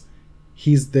because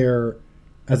he's there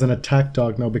as an attack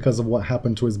dog now because of what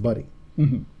happened to his buddy.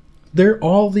 Mm-hmm. There are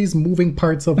all these moving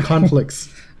parts of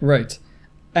conflicts. Right.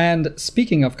 And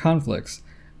speaking of conflicts,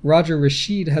 Roger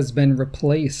Rashid has been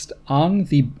replaced on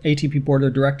the ATP board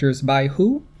of directors by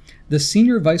who? The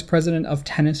senior vice president of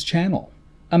Tennis Channel.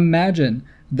 Imagine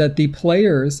that the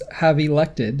players have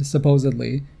elected,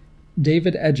 supposedly,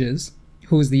 David Edges,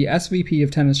 who is the SVP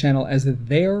of Tennis Channel, as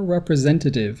their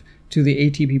representative to the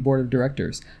ATP board of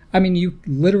directors. I mean, you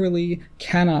literally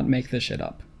cannot make this shit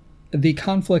up. The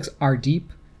conflicts are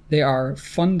deep. They are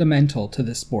fundamental to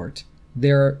this sport.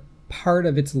 They're part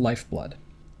of its lifeblood.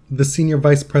 The senior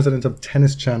vice president of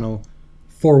Tennis Channel,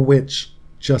 for which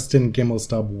Justin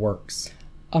Gimelstob works.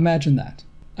 Imagine that.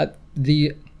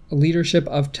 The leadership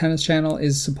of Tennis Channel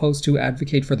is supposed to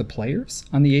advocate for the players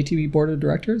on the ATP board of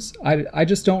directors. I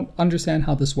just don't understand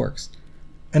how this works.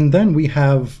 And then we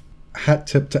have, hat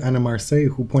tip to Anna Marseille,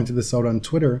 who pointed this out on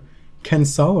Twitter, Ken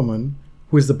Solomon,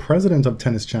 who is the president of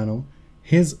Tennis Channel.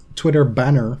 His Twitter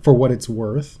banner, for what it's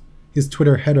worth, his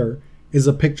Twitter header, is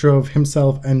a picture of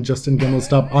himself and Justin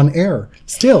Gimelstob on air.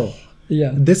 Still,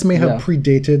 this may have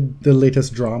predated the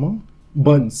latest drama,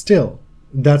 but still,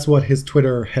 that's what his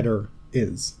Twitter header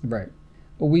is. Right.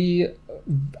 We,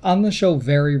 on the show,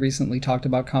 very recently talked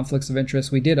about conflicts of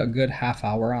interest. We did a good half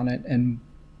hour on it and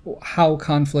how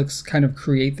conflicts kind of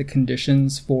create the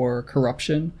conditions for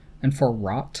corruption and for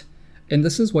rot. And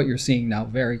this is what you're seeing now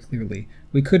very clearly.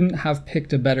 We couldn't have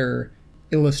picked a better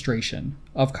illustration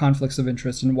of conflicts of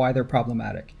interest and why they're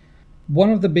problematic. One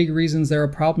of the big reasons they're a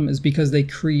problem is because they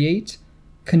create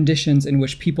conditions in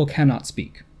which people cannot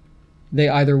speak. They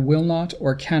either will not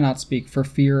or cannot speak for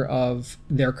fear of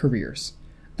their careers.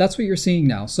 That's what you're seeing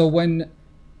now. So when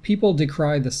people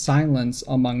decry the silence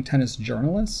among tennis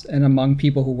journalists and among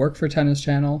people who work for Tennis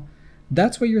Channel,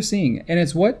 that's what you're seeing. And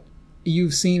it's what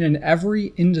you've seen in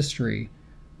every industry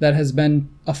that has been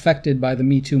affected by the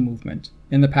MeToo movement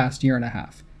in the past year and a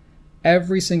half.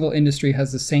 Every single industry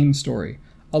has the same story.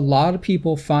 A lot of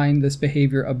people find this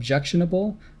behavior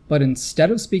objectionable, but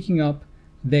instead of speaking up,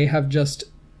 they have just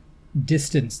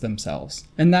distanced themselves.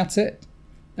 And that's it.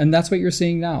 And that's what you're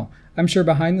seeing now. I'm sure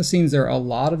behind the scenes there are a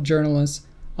lot of journalists,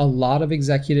 a lot of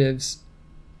executives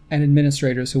and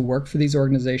administrators who work for these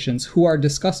organizations who are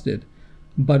disgusted.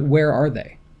 But where are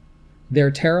they?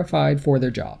 They're terrified for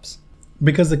their jobs.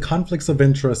 Because the conflicts of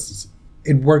interests,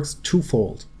 it works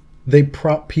twofold. They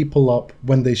prop people up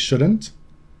when they shouldn't,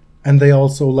 and they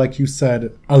also, like you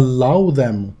said, allow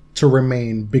them to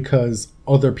remain because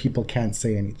other people can't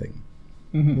say anything.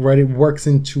 Mm-hmm. Right? It works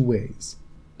in two ways.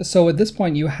 So at this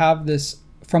point, you have this,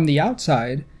 from the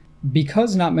outside,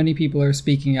 because not many people are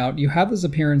speaking out, you have this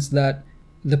appearance that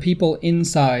the people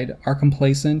inside are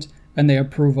complacent and they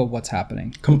approve of what's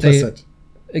happening. Complicit.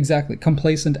 Exactly.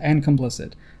 Complacent and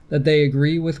complicit. That they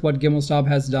agree with what Gimelstob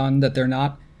has done, that they're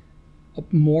not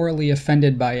morally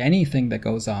offended by anything that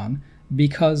goes on,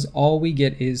 because all we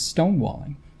get is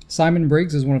stonewalling. Simon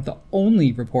Briggs is one of the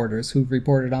only reporters who've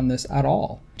reported on this at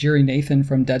all. Jerry Nathan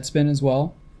from Deadspin as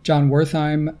well. John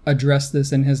Wertheim addressed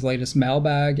this in his latest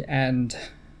mailbag, and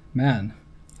man...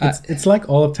 It's like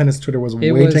all of tennis Twitter was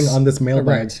waiting on this mailbag,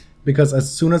 right. Because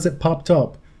as soon as it popped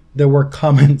up, there were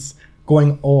comments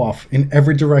going off in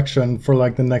every direction for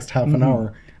like the next half an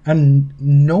hour. And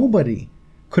nobody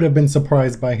could have been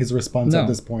surprised by his response at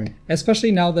this point.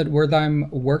 Especially now that Wertheim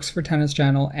works for Tennis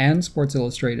Channel and Sports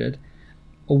Illustrated.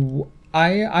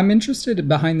 I'm interested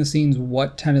behind the scenes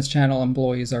what Tennis Channel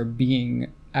employees are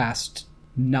being asked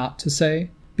not to say.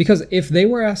 Because if they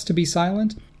were asked to be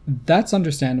silent, that's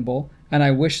understandable. And I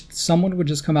wish someone would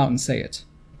just come out and say it.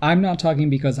 I'm not talking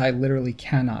because I literally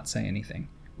cannot say anything.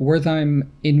 Wertheim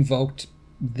invoked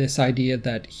this idea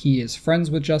that he is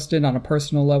friends with Justin on a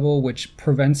personal level, which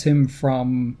prevents him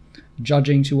from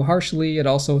judging too harshly. It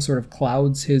also sort of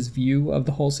clouds his view of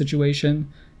the whole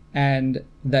situation, and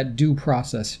that due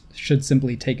process should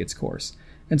simply take its course.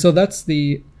 And so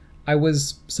I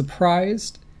was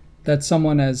surprised that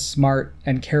someone as smart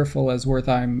and careful as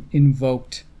Wertheim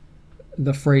invoked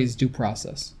the phrase due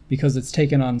process, because it's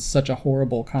taken on such a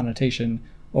horrible connotation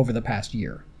over the past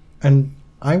year. And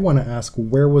I want to ask,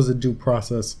 where was the due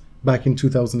process back in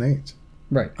 2008?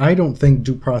 Right. I don't think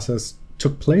due process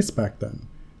took place back then.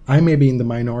 I may be in the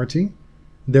minority.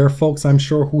 There are folks, I'm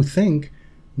sure, who think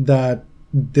that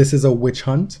this is a witch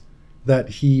hunt, that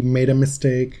he made a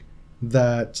mistake,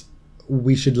 that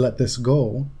we should let this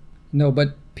go. No,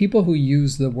 but people who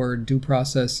use the word due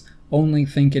process only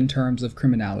think in terms of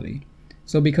criminality.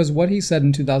 So because what he said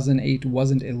in 2008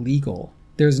 wasn't illegal,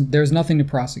 there's nothing to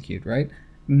prosecute, right?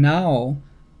 Now,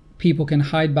 people can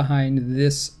hide behind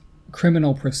this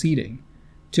criminal proceeding.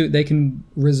 They can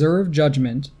reserve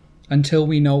judgment until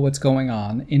we know what's going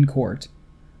on in court.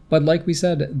 But like we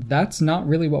said, that's not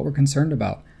really what we're concerned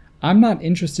about. I'm not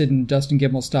interested in Justin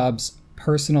Gimelstob's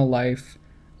personal life,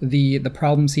 the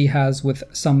problems he has with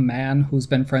some man who's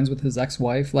been friends with his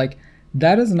ex-wife. Like,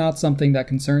 that is not something that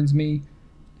concerns me.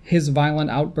 His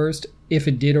violent outburst, if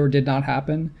it did or did not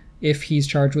happen, if he's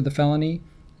charged with a felony,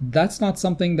 that's not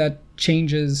something that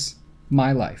changes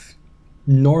my life.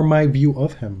 Nor my view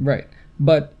of him. Right.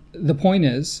 But the point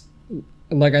is,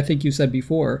 like I think you said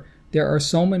before, there are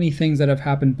so many things that have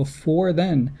happened before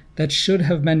then that should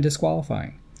have been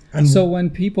disqualifying. And so when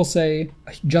people say,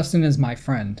 Justin is my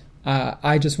friend,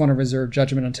 I just want to reserve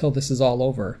judgment until this is all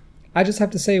over, I just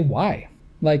have to say, why?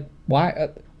 Like, why?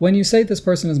 When you say this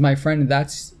person is my friend,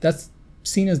 that's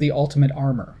seen as the ultimate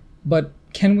armor. But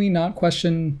can we not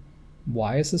question,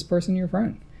 why is this person your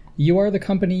friend? You are the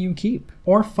company you keep.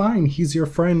 Or fine, he's your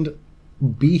friend.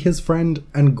 Be his friend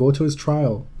and go to his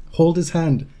trial. Hold his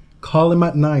hand. Call him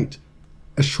at night.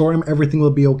 Assure him everything will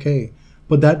be okay.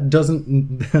 But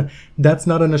that's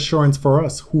not an assurance for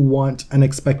us who want and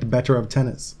expect better of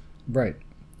tennis. Right.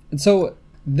 And so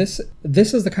this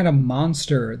is the kind of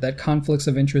monster that conflicts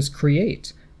of interest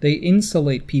create. They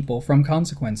insulate people from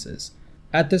consequences.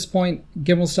 At this point,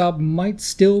 Gimelstob might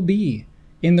still be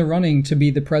in the running to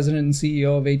be the president and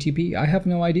CEO of ATP. I have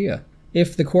no idea.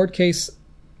 If the court case,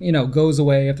 goes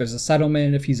away, if there's a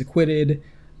settlement, if he's acquitted,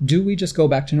 do we just go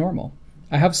back to normal?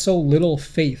 I have so little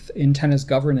faith in tennis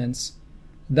governance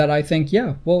that I think,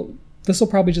 this will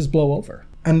probably just blow over.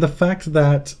 And the fact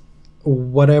that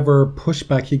whatever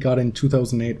pushback he got in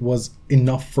 2008 was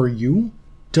enough for you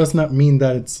does not mean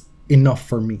that it's enough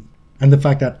for me. And the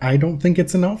fact that I don't think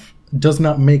it's enough does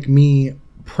not make me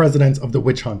president of the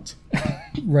witch hunt.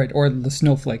 Right, or the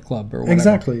Snowflake Club or whatever.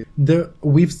 Exactly.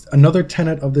 Another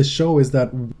tenet of this show is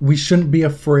that we shouldn't be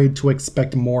afraid to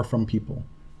expect more from people,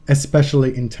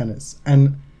 especially in tennis.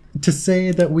 And to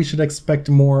say that we should expect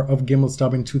more of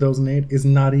Gimelstob in 2008 is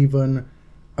not even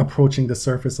approaching the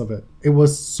surface of it. It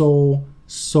was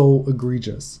so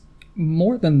egregious.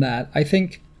 More than that, I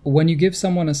think when you give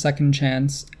someone a second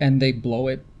chance and they blow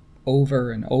it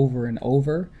over and over and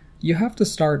over, you have to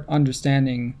start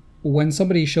understanding when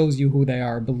somebody shows you who they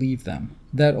are, believe them.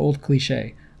 That old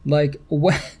cliche. Like,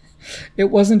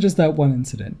 it wasn't just that one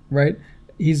incident, right?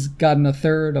 He's gotten a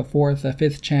third, a fourth, a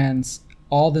fifth chance,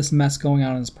 all this mess going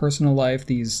on in his personal life,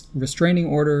 these restraining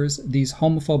orders, these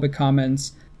homophobic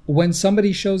comments. When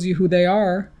somebody shows you who they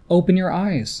are, open your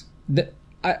eyes.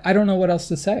 I don't know what else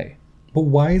to say. But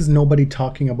why is nobody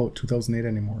talking about 2008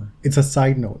 anymore? It's a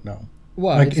side note now.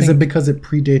 Well, is it because it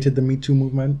predated the MeToo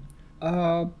movement?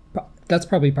 That's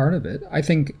probably part of it. I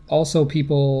think also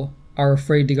people are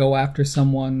afraid to go after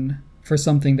someone for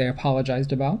something they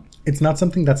apologized about. It's not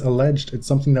something that's alleged. It's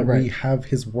something that we have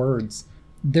his words.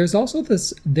 There's also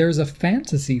there's a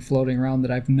fantasy floating around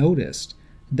that I've noticed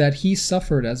that he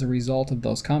suffered as a result of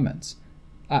those comments.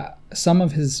 Some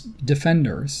of his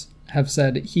defenders have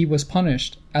said he was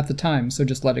punished at the time, so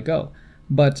just let it go.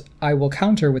 But I will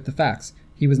counter with the facts.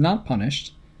 He was not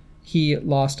punished. He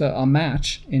lost a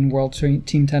match in World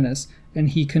Team Tennis, and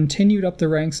he continued up the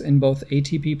ranks in both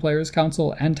ATP Players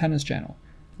Council and Tennis Channel.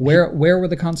 Where were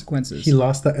the consequences? He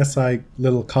lost the SI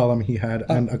little column he had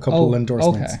and a couple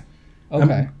endorsements.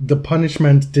 Okay. The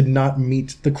punishment did not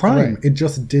meet the crime. Right. It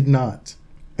just did not.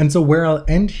 And so where I'll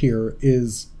end here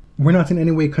is we're not in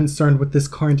any way concerned with this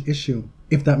current issue,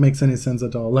 if that makes any sense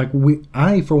at all. Like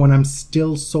I, for one, I'm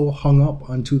still so hung up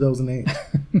on 2008.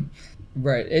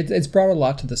 Right. It's brought a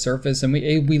lot to the surface, and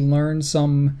we learned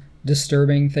some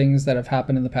disturbing things that have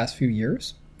happened in the past few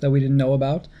years that we didn't know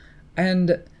about.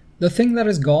 And the thing that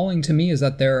is galling to me is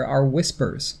that there are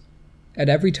whispers. At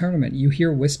every tournament, you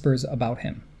hear whispers about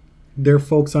him. There are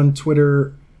folks on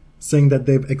Twitter saying that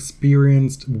they've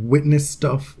witnessed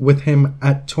stuff with him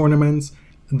at tournaments,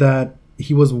 that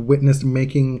he was witnessed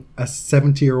making a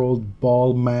 70-year-old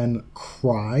bald man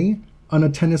cry on a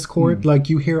tennis court. Like,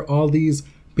 you hear all these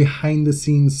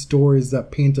behind-the-scenes stories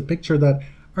that paint a picture that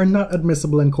are not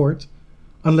admissible in court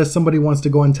unless somebody wants to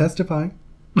go and testify.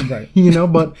 Right.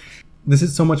 But this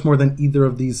is so much more than either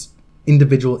of these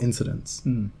individual incidents.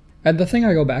 And the thing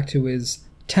I go back to is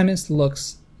tennis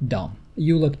looks dumb.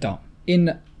 You look dumb.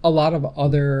 In a lot of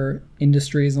other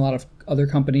industries, a lot of other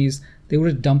companies, they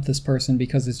would have dumped this person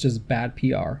because it's just bad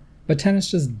PR. But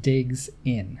tennis just digs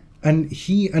in. And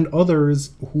he and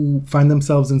others who find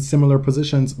themselves in similar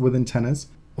positions within tennis,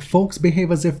 folks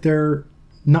behave as if they're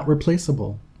not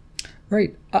replaceable.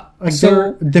 Right.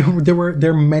 There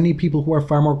are many people who are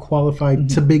far more qualified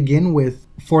to begin with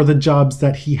for the jobs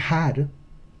that he had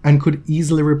and could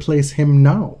easily replace him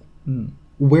now.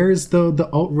 Where's the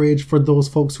outrage for those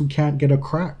folks who can't get a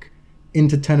crack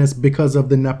into tennis because of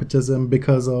the nepotism,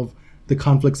 because of the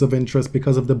conflicts of interest,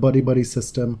 because of the buddy-buddy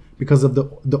system, because of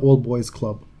the old boys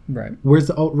club? Right. Where's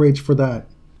the outrage for that?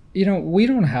 We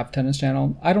don't have Tennis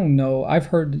Channel. I don't know. I've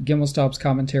heard Gimelstob's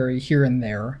commentary here and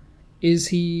there. Is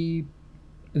he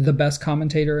the best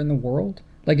commentator in the world?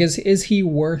 Like, is he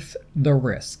worth the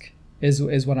risk? Is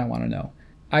what I want to know.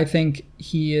 I think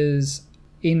he is,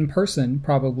 in person,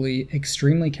 probably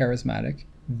extremely charismatic,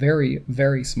 very,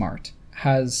 very smart,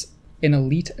 has an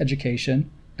elite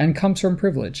education, and comes from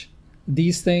privilege.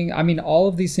 All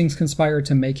of these things conspire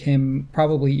to make him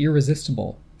probably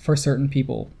irresistible for certain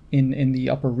people in the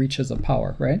upper reaches of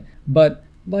power, right? But,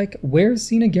 like, where's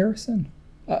Zina Garrison?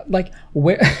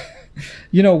 Where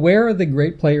are the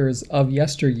great players of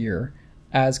yesteryear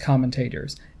as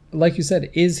commentators? Like you said,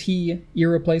 is he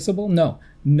irreplaceable? No.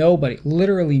 Nobody,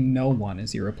 literally no one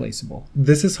is irreplaceable.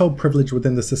 This is how privilege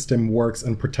within the system works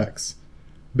and protects.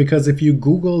 Because if you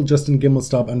Google Justin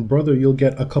Gimelstob and brother, you'll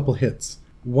get a couple hits.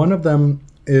 One of them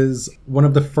is one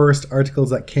of the first articles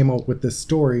that came out with this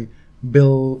story,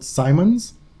 Bill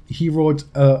Simons. He wrote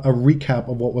a recap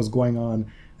of what was going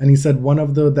on. And he said one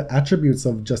of the attributes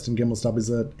of Justin Gimelstob is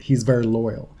that he's very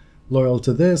loyal. Loyal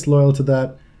to this, loyal to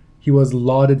that. He was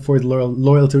lauded for his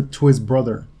loyalty to his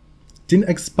brother. Didn't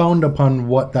expound upon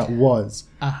what that was.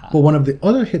 But one of the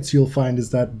other hits you'll find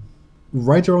is that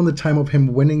right around the time of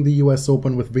him winning the US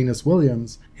Open with Venus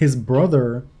Williams, his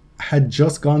brother had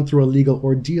just gone through a legal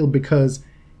ordeal because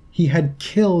he had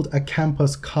killed a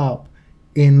campus cop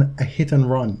in a hit and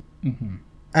run.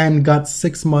 And got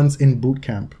 6 months in boot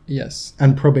camp. Yes.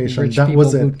 And probation. Rich That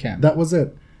was it. boot camp. That was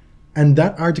it. And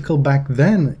that article back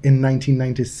then in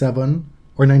 1997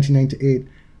 or 1998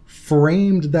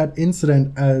 framed that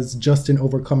incident as Justin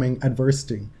overcoming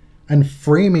adversity and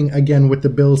framing again with the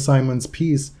Bill Simons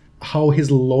piece how his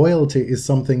loyalty is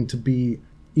something to be,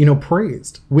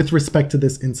 praised with respect to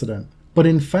this incident. But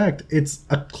in fact, it's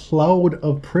a cloud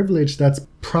of privilege that's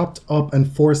propped up and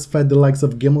force-fed the likes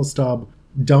of Gimelstob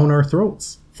down our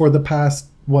throats for the past,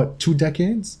 2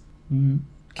 decades? Can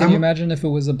you imagine if it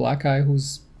was a black guy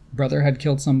whose brother had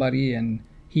killed somebody and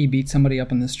he beat somebody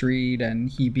up in the street and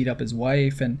he beat up his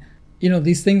wife, and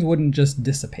these things wouldn't just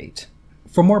dissipate.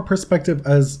 From our perspective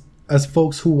as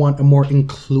folks who want a more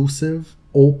inclusive,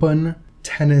 open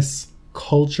tennis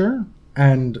culture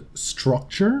and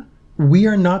structure, we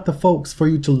are not the folks for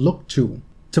you to look to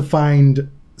find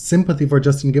sympathy for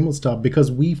Justin Gimelstob,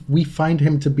 because we find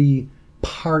him to be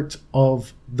part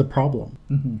of the problem.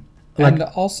 And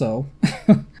also,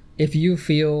 if you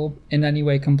feel in any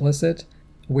way complicit,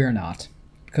 we're not.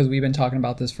 Because we've been talking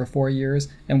about this for 4 years,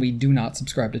 and we do not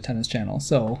subscribe to Tennis Channel.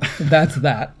 So that's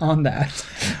that on that.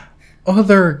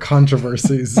 Other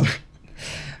controversies.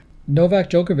 Novak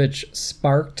Djokovic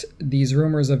sparked these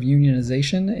rumors of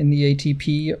unionization in the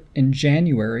ATP in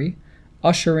January,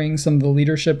 ushering some of the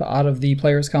leadership out of the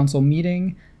Players' Council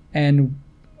meeting and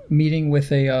meeting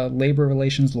with a labor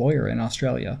relations lawyer in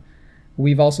Australia.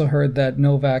 We've also heard that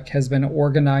Novak has been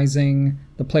organizing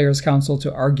the Players' Council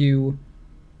to argue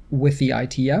with the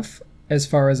ITF as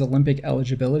far as Olympic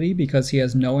eligibility, because he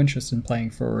has no interest in playing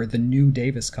for the new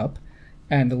Davis Cup,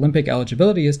 and Olympic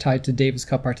eligibility is tied to Davis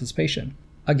Cup participation.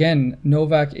 Again,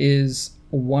 Novak is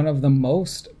one of the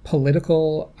most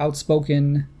political,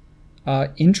 outspoken,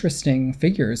 interesting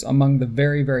figures among the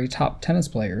very, very top tennis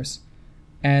players.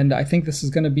 And I think this is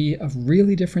going to be a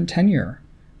really different tenure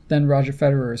than Roger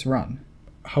Federer's run.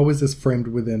 How is this framed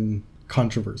within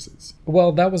controversies?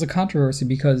 Well, that was a controversy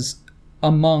because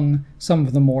among some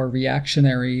of the more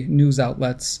reactionary news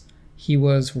outlets, he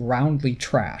was roundly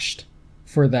trashed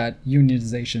for that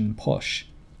unionization push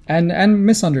and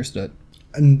misunderstood.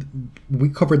 and we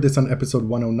covered this on episode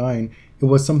 109. It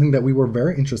was something that we were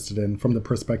very interested in from the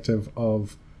perspective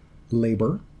of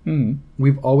labor.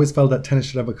 We've always felt that tennis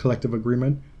should have a collective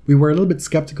agreement. We were a little bit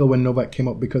skeptical when Novak came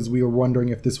up because we were wondering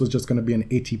if this was just going to be an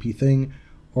ATP thing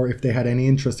or if they had any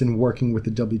interest in working with the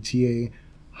WTA,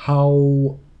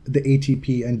 how the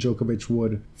ATP and Djokovic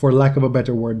would, for lack of a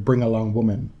better word, bring along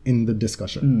women in the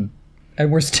discussion.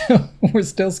 And we're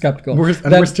still skeptical. We're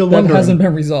still wondering. That hasn't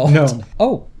been resolved. No.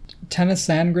 Oh, tennis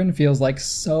Sandgren feels like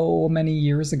so many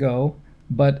years ago.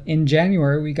 But in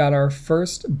January, we got our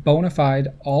first bona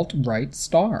fide alt-right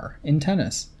star in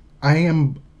tennis. I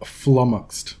am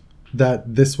flummoxed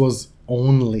that this was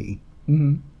only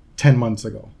 10 months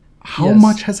ago. How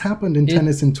much has happened in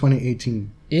tennis in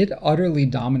 2018? It utterly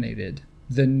dominated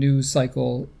the news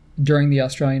cycle during the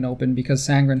Australian Open because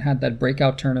Sandgren had that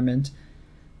breakout tournament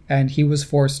and he was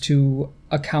forced to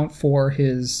account for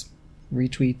his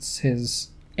retweets, his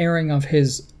airing of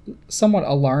his somewhat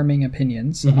alarming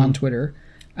opinions on Twitter.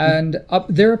 And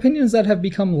they're opinions that have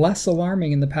become less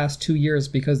alarming in the past 2 years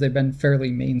because they've been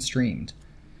fairly mainstreamed.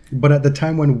 But at the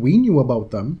time when we knew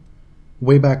about them,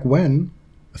 way back when,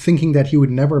 thinking that he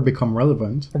would never become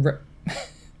relevant,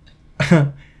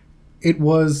 it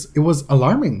was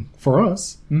alarming for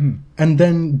us. And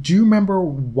then, do you remember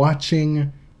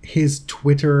watching his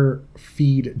Twitter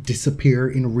feed disappear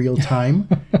in real time?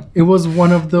 It was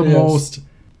one of the most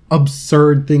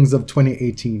absurd things of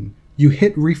 2018. You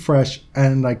hit refresh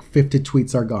and like 50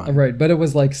 tweets are gone. Right, but it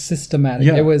was like systematic.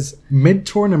 Yeah. It was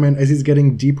mid-tournament, as he's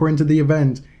getting deeper into the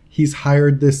event, he's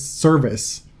hired this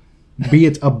service, be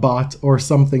it a bot or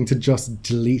something, to just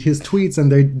delete his tweets,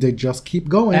 and they just keep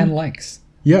going. And likes.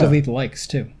 Yeah. Delete likes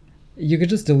too. You could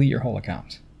just delete your whole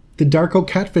account. The Darko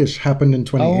catfish happened in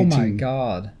 2018. Oh my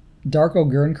god. Darko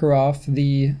Gernkarov,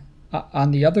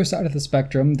 on the other side of the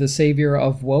spectrum, the savior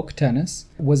of woke tennis,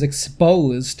 was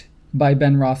exposed by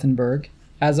Ben Rothenberg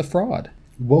as a fraud.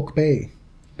 Woke Bay.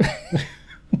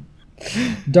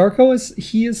 Darko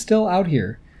is still out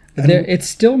here. It's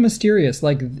still mysterious.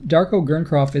 Like, Darko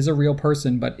Gernkarov is a real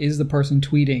person, but is the person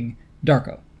tweeting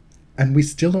Darko? And we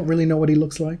still don't really know what he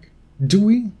looks like. Do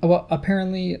we? Well,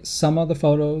 apparently some of the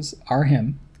photos are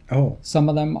him. Oh. Some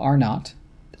of them are not.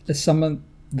 Some of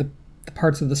the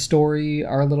parts of the story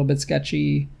are a little bit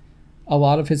sketchy. A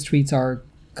lot of his tweets are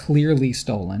clearly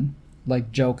stolen,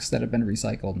 like jokes that have been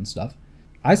recycled and stuff.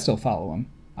 I still follow him.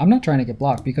 I'm not trying to get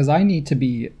blocked because I need to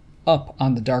be up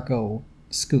on the Darko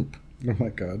scoop. Oh my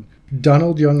god.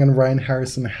 Donald Young and Ryan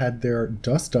Harrison had their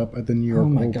dust up at the New York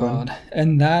Open. Oh my god.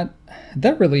 And that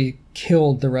really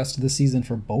killed the rest of the season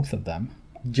for both of them.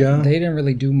 Yeah. They didn't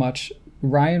really do much.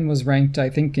 Ryan was ranked, I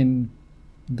think, in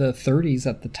the 30s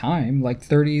at the time, like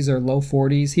 30s or low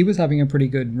 40s. He was having a pretty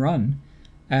good run,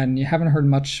 and you haven't heard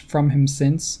much from him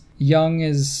since. Young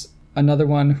is another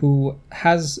one who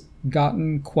has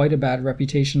gotten quite a bad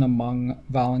reputation among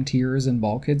volunteers and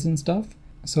ball kids and stuff.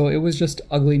 So it was just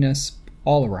ugliness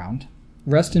all around.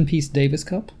 Rest in peace, Davis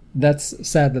Cup. That's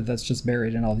sad that that's just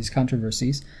buried in all these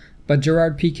controversies. But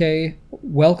Gerard Piqué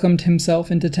welcomed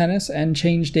himself into tennis and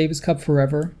changed Davis Cup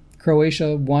forever.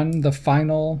 Croatia won the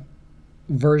final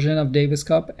version of Davis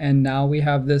Cup, and now we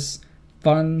have this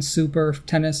fun super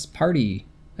tennis party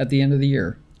at the end of the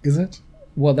year. Is it?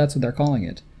 Well, that's what they're calling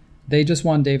it. They just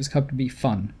want Davis Cup to be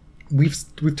fun. We've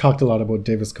talked a lot about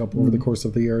Davis Cup over the course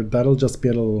of the year. That'll just be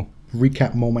a little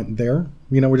recap moment there.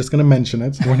 You know, we're just going to mention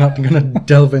it. We're not going to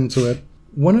delve into it.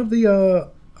 One of the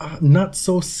not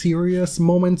so serious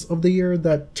moments of the year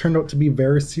that turned out to be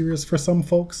very serious for some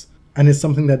folks, and is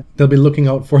something that they'll be looking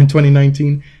out for in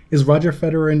 2019, is Roger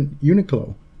Federer and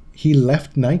Uniqlo. He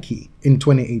left Nike in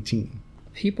 2018.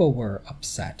 People were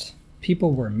upset.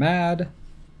 People were mad,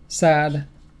 sad,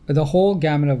 the whole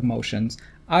gamut of emotions.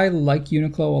 I like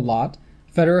Uniqlo a lot.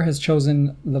 Federer has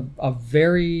chosen a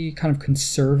very kind of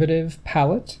conservative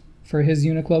palette for his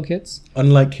Uniqlo kits.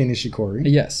 Unlike Kei Nishikori.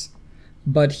 Yes.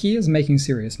 But he is making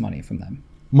serious money from them.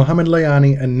 Mohamed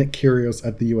Layani and Nick Kyrgios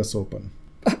at the US Open.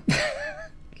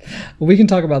 We can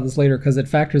talk about this later because it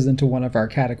factors into one of our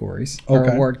categories,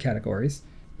 our award categories.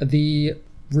 The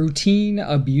routine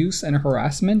abuse and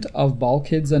harassment of ball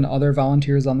kids and other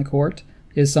volunteers on the court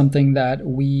is something that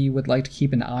we would like to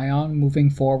keep an eye on moving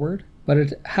forward. But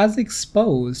it has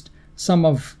exposed some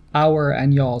of our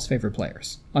and y'all's favorite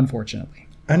players, unfortunately.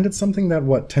 And it's something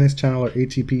that, Tennis Channel or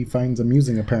ATP finds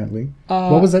amusing, apparently.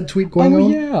 What was that tweet going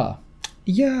on? Oh,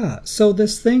 yeah. So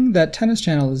this thing that Tennis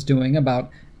Channel is doing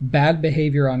about bad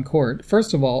behavior on court,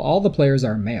 first of all the players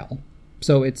are male.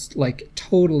 So it's like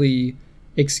totally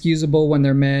excusable when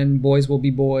they're men. Boys will be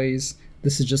boys.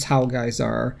 This is just how guys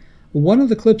are. One of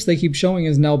the clips they keep showing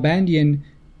is Nalbandian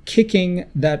kicking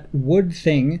that wood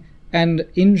thing and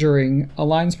injuring a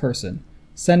linesperson,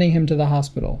 sending him to the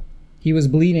hospital. He was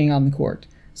bleeding on the court.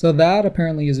 So that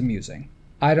apparently is amusing.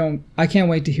 I can't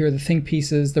wait to hear the think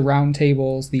pieces, the round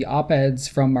tables, the op-eds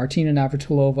from Martina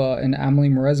Navratilova and Amelie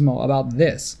Mauresmo about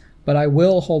this, but I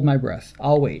will hold my breath.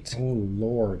 I'll wait. Oh,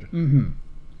 Lord. Mm-hmm.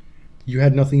 You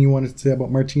had nothing you wanted to say about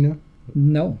Martina?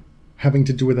 No. Having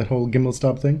to do with that whole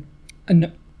Gimelstob thing?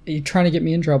 No. You're trying to get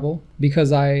me in trouble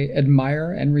because I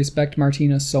admire and respect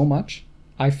Martina so much.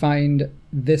 I find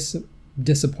this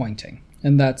disappointing,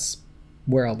 and that's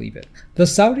where I'll leave it. The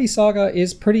Saudi saga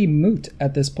is pretty moot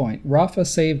at this point. Rafa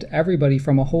saved everybody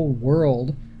from a whole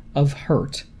world of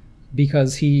hurt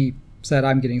because he said,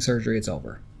 I'm getting surgery, it's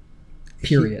over.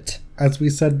 Period. As we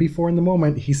said before in the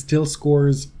moment, he still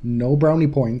scores no brownie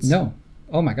points. No.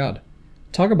 Oh my God.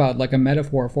 Talk about like a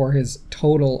metaphor for his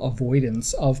total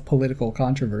avoidance of political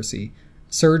controversy.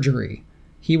 Surgery.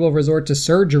 He will resort to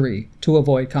surgery to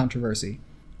avoid controversy.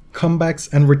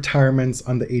 Comebacks and retirements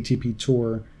on the ATP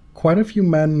Tour. Quite a few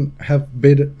men have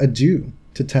bid adieu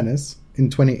to tennis in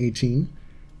 2018.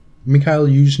 Mikhail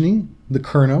Yuzhny, the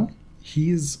Colonel,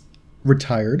 he's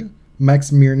retired.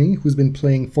 Max Mirny, who's been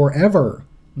playing forever,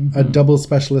 a double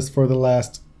specialist for the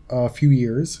last few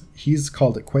years, he's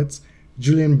called it quits.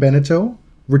 Julian Benneteau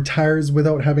retires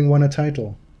without having won a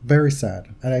title. Very sad.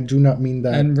 And I do not mean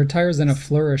that. And retires in a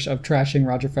flourish of trashing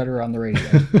Roger Federer on the radio.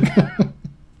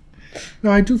 No,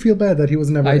 I do feel bad that he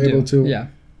was never able to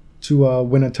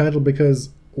win a title, because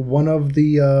one of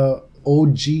the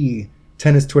OG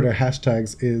tennis Twitter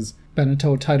hashtags is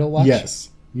Benneteau title watch. Yes,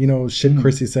 you know, shit.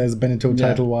 Chrissy says Benneteau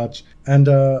title watch, and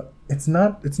it's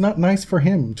not nice for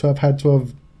him to have had to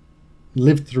have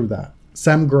lived through that.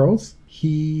 Sam Groth,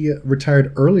 he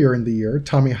retired earlier in the year.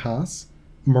 Tommy Haas,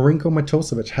 Marinko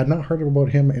Matosevic, had not heard about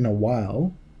him in a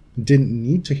while. Didn't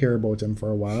need to hear about him for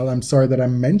a while. I'm sorry that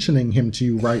I'm mentioning him to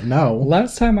you right now.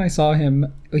 Last time I saw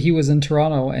him, he was in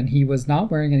Toronto and he was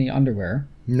not wearing any underwear.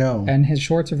 No. And his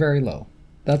shorts are very low.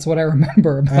 That's what I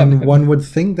remember about him. And one would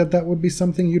think that that would be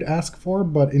something you'd ask for,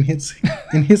 but in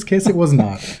his case, it was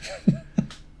not.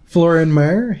 Florian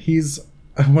Mayer,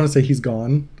 I want to say he's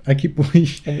gone. I keep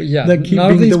yeah.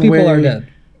 None of these people are dead.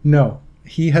 No,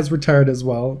 he has retired as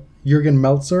well. Jürgen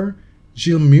Meltzer.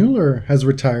 Gilles Mueller has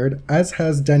retired, as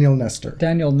has Daniel Nestor.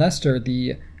 Daniel Nestor,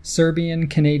 the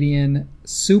Serbian-Canadian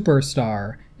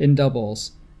superstar in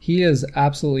doubles. He is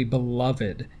absolutely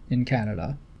beloved in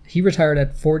Canada. He retired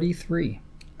at 43.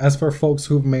 As for folks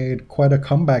who've made quite a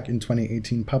comeback in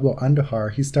 2018, Pablo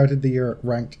Andujar, he started the year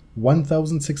ranked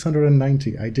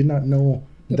 1,690. I did not know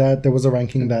that there was a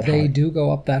ranking that high. They do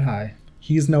go up that high.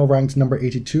 He's now ranked number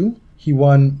 82. He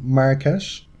won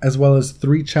Marrakesh, as well as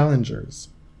 3 challengers.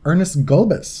 Ernest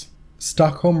Gulbis,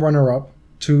 Stockholm runner-up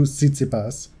to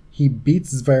Tsitsipas. He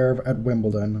beats Zverev at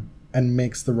Wimbledon and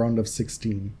makes the round of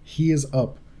 16. He is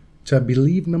up to, I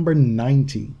believe, number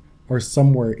 90 or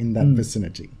somewhere in that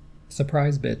vicinity.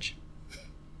 Surprise, bitch.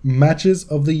 Matches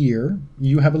of the year.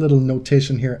 You have a little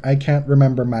notation here. I can't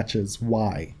remember matches.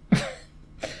 Why?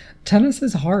 Tennis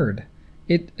is hard.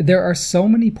 There are so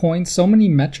many points, so many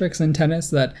metrics in tennis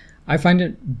that I find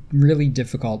it really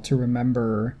difficult to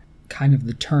remember kind of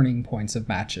the turning points of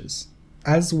matches.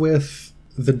 As with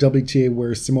the WTA,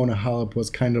 where Simona Halep was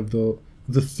kind of the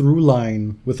through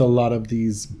line with a lot of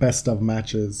these best of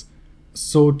matches,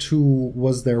 so too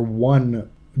was there one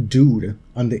dude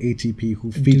on the ATP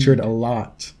who featured a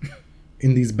lot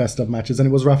in these best of matches, and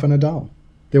it was Rafa Nadal.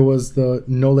 There was the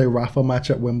Nole Rafa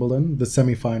match at Wimbledon, the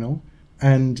semi-final,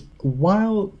 and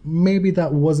while maybe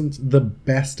that wasn't the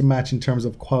best match in terms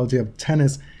of quality of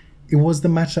tennis, it was the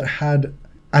match that had,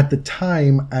 at the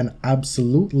time, and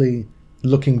absolutely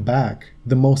looking back,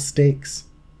 the most stakes.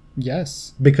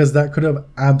 Yes. Because that could have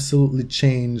absolutely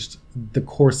changed the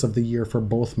course of the year for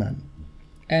both men.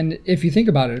 And if you think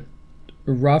about it,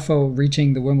 Rafa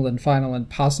reaching the Wimbledon final and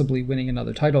possibly winning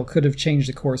another title could have changed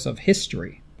the course of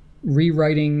history,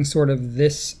 rewriting sort of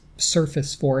this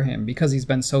surface for him because he's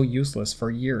been so useless for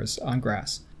years on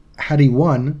grass. Had he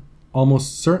won,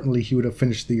 almost certainly he would have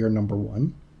finished the year number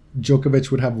 1. Djokovic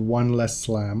would have one less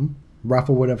slam.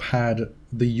 Rafa would have had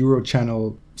the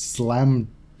Eurochannel slam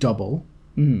double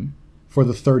for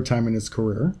the 3rd time in his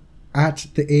career. At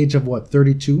the age of,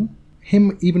 32?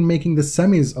 Him even making the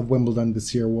semis of Wimbledon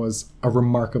this year was a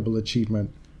remarkable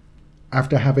achievement.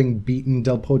 After having beaten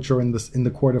Del Potro in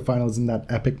the quarterfinals in that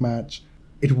epic match,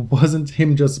 it wasn't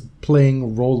him just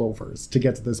playing rollovers to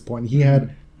get to this point. He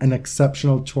had an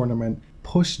exceptional tournament,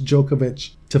 pushed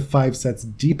Djokovic to 5 sets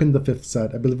deep in the 5th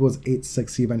set. I believe it was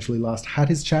 8-6 he eventually lost. Had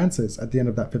his chances at the end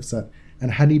of that 5th set.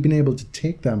 And had he been able to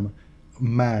take them,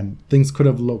 man, things could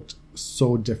have looked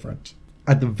so different.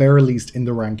 at the very least in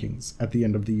the rankings at the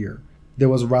end of the year. There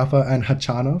was Rafa and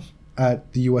Khachanov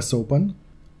at the US Open.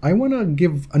 I want to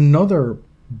give another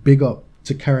big up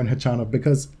to Karen Khachanov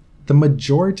because the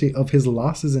majority of his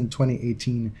losses in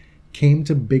 2018 came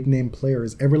to big name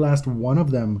players. Every last one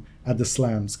of them at the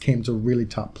slams came to really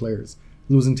top players.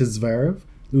 Losing to Zverev,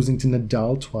 losing to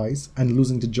Nadal twice, and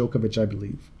losing to Djokovic, I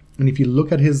believe. And if you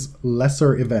look at his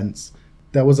lesser events,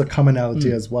 that was a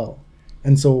commonality as well.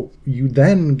 And so you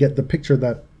then get the picture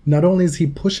that not only is he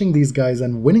pushing these guys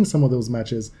and winning some of those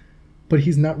matches, but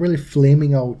he's not really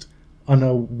flaming out on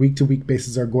a week-to-week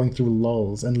basis or going through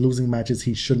lulls and losing matches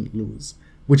he shouldn't lose,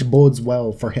 which bodes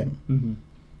well for him. Mm-hmm.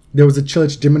 There was a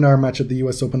Cilic-Diminar match at the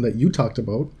US Open that you talked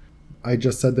about. I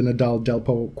just said the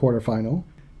Nadal-Delpo quarterfinal.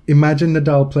 Imagine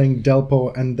Nadal playing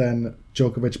Delpo and then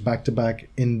Djokovic back-to-back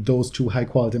in those two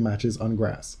high-quality matches on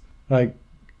grass. Like,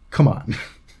 come on.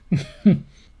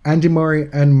 Andy Murray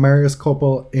and Marius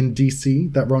Koppel in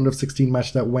DC, that round of 16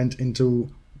 match that went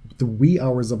into the wee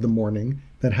hours of the morning,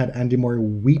 that had Andy Murray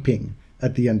weeping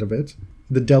at the end of it.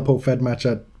 The Delpo Fed match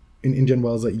in Indian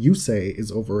Wells that you say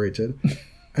is overrated.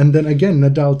 And then again,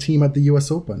 Nadal team at the US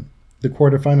Open, the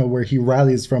quarterfinal where he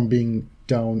rallies from being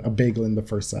down a bagel in the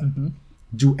first set. Mm-hmm.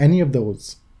 Do any of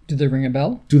those? Do they ring a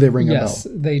bell? Do they ring a bell? Yes,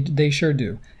 they sure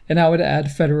do. And I would add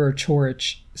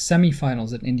Federer-Coric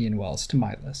semifinals at Indian Wells to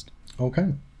my list.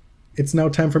 Okay. It's now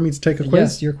time for me to take a quiz.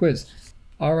 Yes, your quiz.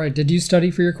 All right. Did you study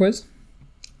for your quiz?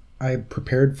 I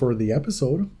prepared for the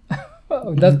episode.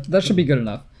 Oh, that should be good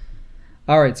enough.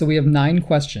 All right. So we have 9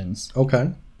 questions.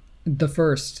 Okay. The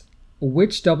first,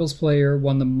 which doubles player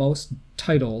won the most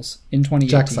titles in 2018?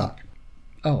 Jack Sock.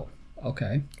 Oh,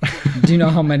 okay. Do you know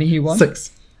how many he won?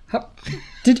 6.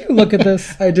 Did you look at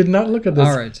this? I did not look at this.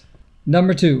 All right.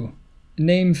 Number 2,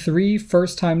 name 3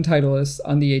 first-time titleists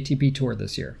on the ATP Tour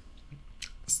this year.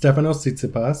 Stefanos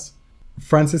Tsitsipas,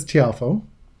 Francis Tiafoe.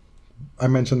 I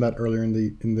mentioned that earlier in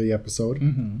the episode.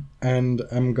 Mm-hmm. And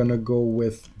I'm going to go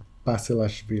with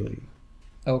Basilashvili.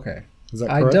 Okay. Is that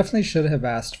correct? I definitely should have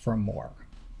asked for more.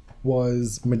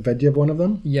 Was Medvedev one of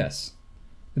them? Yes.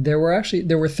 There were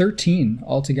 13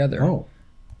 altogether. Oh.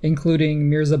 Including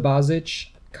Mirza Bazic,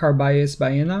 Carballes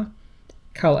Baena,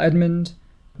 Carl Edmund,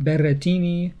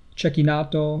 Berrettini,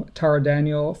 Cecchinato,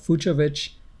 Taradaniel,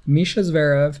 Fucsovics, Misha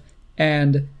Zverev,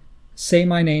 and Say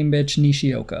My Name Bitch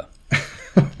Nishioka.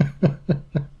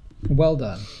 Well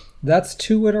done. That's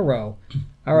 2 in a row.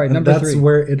 All right, number 3. That's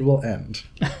where it will end.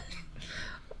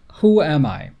 Who am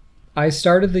I? I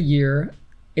started the year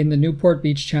in the Newport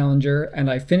Beach Challenger,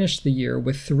 and I finished the year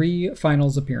with 3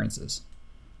 finals appearances.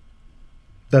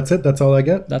 That's it? That's all I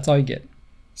get? That's all you get.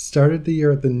 Started the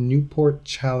year at the Newport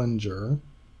Challenger.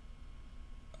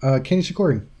 Kenny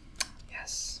Shikori.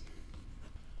 Yes.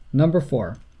 Number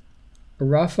 4.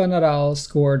 Rafa Nadal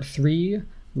scored 3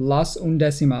 Las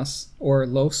Undécimas, or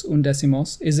Los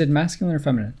Undécimos. Is it masculine or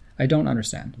feminine? I don't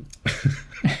understand.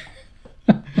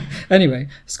 Anyway,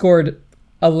 scored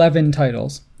 11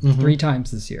 titles 3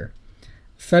 times this year.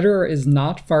 Federer is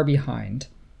not far behind.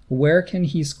 Where can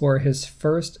he score his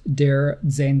first Der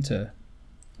Zehnte,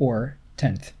 or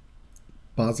 10th?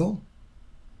 Basel?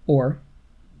 Or?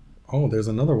 Oh, there's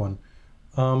another one.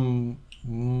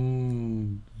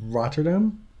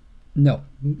 Rotterdam? No.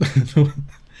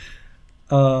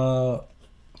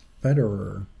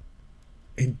 Federer.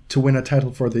 To win a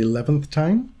title for the 11th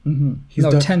time? Mm-hmm. No,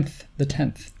 10th. The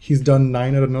 10th. He's done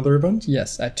 9 at another event?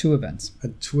 Yes, at 2 events.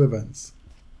 At 2 events.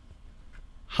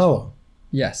 Halle?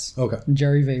 Yes. Okay.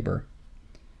 Jerry Weber.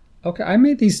 Okay, I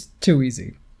made these too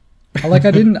easy.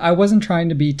 I wasn't trying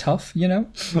to be tough, you know?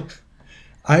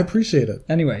 I appreciate it.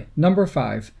 Anyway, number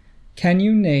 5. Can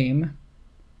you name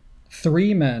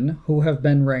 3 men who have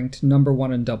been ranked number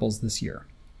 1 in doubles this year?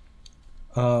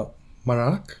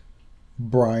 Marak,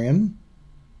 Brian,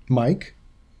 Mike.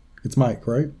 It's Mike,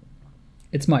 right?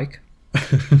 It's Mike.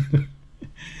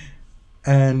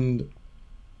 And,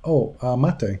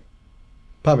 Mate.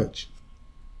 Pavic.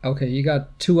 Okay, you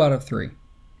got 2 out of 3.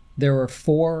 There were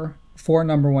four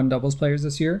number 1 doubles players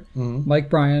this year. Mm-hmm. Mike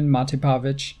Bryan, Mate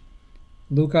Pavic,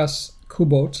 Lucas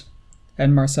Kubot,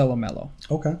 and Marcelo Melo.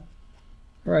 Okay.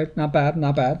 All right, not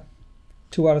bad.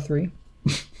 2 out of 3.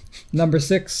 Number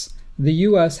 6, the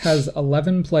U.S. has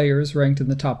 11 players ranked in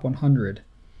the top 100.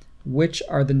 Which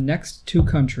are the next 2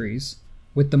 countries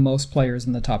with the most players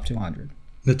in the top 200?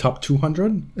 The top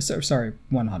 200? Sorry,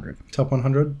 100. Top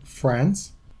 100?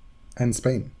 France and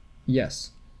Spain.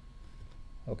 Yes.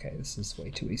 Okay, this is way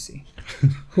too easy.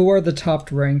 Who are the top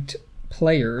ranked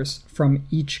players from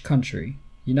each country?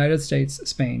 United States,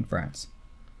 Spain, France.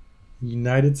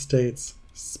 United States,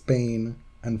 Spain,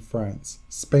 and France.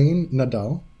 Spain,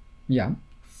 Nadal. Yeah.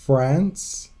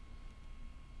 France,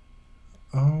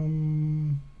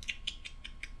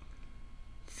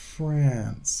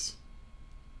 France.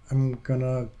 I'm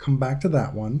gonna come back to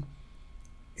that one.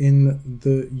 In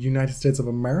the United States of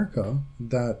America,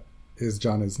 that is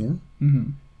John Isner.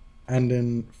 Mm-hmm. And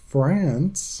in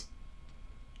France,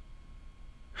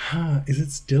 is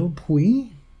it still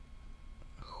Puy?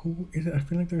 Who is it? I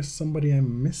feel like there's somebody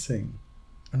I'm missing.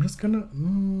 I'm just gonna...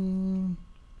 I'm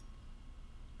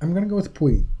gonna go with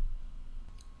Puy.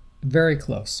 Very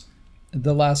close.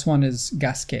 The last one is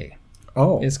Gasquet.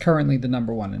 Oh. Is currently the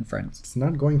number one in France. It's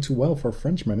not going too well for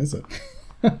Frenchmen, is it?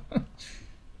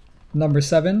 Number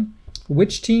 7.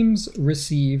 Which teams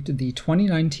received the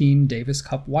 2019 Davis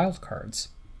Cup wildcards?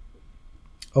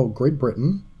 Oh, Great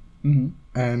Britain Mm-hmm.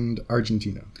 and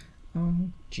Argentina. Oh,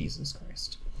 Jesus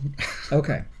Christ.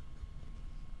 Okay.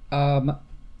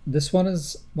 This one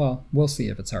is, well, we'll see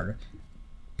if it's harder.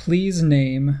 Please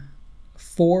name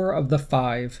 4 of the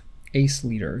 5 ace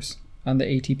leaders on the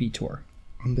ATP Tour.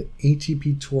 On the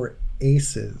ATP Tour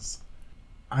aces,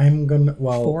 I'm gonna...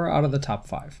 Well, 4 out of the top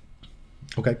 5.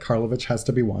 Okay, Karlovic has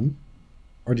to be one.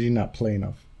 Or did he not play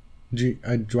enough? Do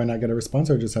I not get a response,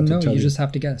 or just have to tell you? No, you just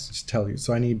have to guess. Just tell you.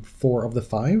 So I need 4 of the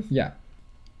 5? Yeah.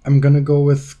 I'm going to go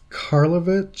with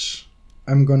Karlovic.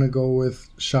 I'm going to go with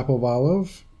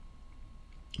Shapovavavorlov.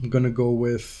 I'm going to go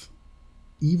with...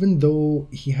 Even though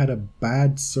he had a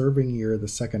bad serving year the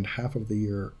second half of the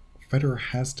year, Federer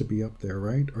has to be up there,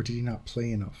 right? Or did he not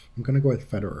play enough? I'm going to go with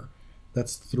Federer.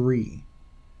 That's 3.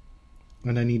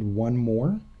 And I need 1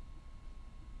 more.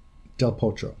 Del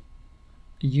Potro.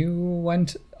 You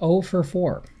went 0 for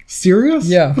 4. Serious?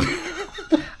 Yeah.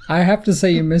 I have to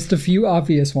say you missed a few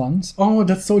obvious ones. Oh,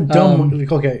 that's so dumb.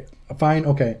 Okay, fine.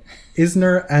 Okay.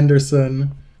 Isner,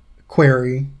 Anderson,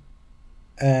 Query,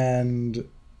 and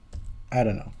I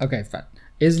don't know. Okay, fine.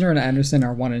 Isner and Anderson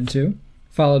are 1 and 2,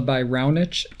 followed by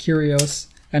Raonic, Kyrgios,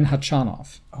 and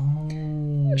Khachanov.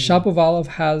 Oh. Shapovalov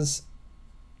has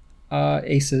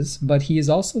aces, but he is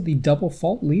also the double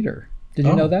fault leader. Did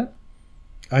you know that?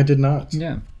 I did not.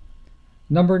 Yeah.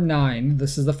 Number 9.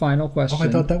 This is the final question. Oh, I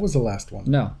thought that was the last one.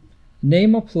 No.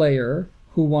 Name a player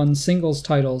who won singles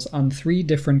titles on 3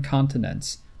 different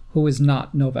continents who is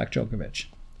not Novak Djokovic.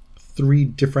 3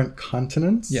 different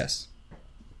continents? Yes.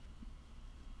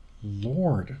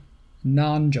 Lord.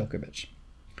 Non-Djokovic.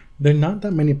 There are not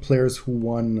that many players who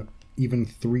won even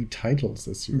 3 titles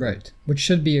this year. Right. Which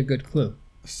should be a good clue.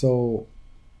 So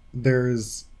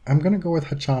there's... I'm going to go with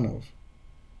Khachanov.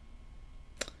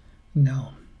 No.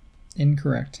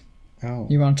 Incorrect. Oh.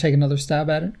 You want to take another stab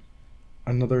at it?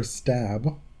 Another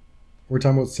stab? We're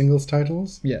talking about singles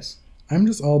titles? Yes. I'm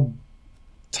just all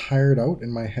tired out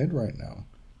in my head right now.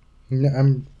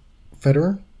 I'm...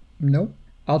 Federer? Nope.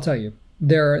 I'll tell you.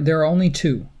 There are only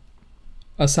 2,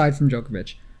 aside from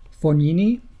Djokovic.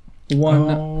 Fognini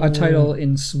won a title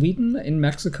in Sweden, in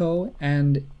Mexico,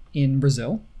 and in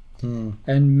Brazil. And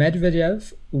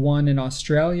Medvedev won in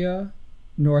Australia,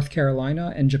 North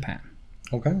Carolina, and Japan.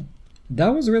 Okay.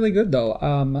 That was really good, though.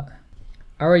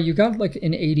 All right, you got like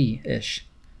an 80-ish,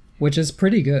 which is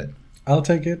pretty good. I'll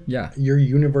take it. Yeah. You're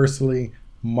universally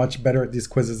much better at these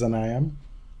quizzes than I am.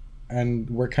 And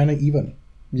we're kind of even.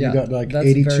 Yeah, you got like that's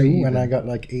 82 very even. and I got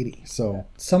like 80. So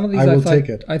some of these take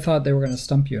it. I thought they were going to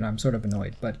stump you, and I'm sort of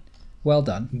annoyed, but well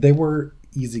done. They were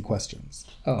easy questions.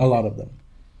 Oh. A lot of them.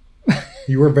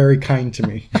 You were very kind to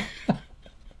me.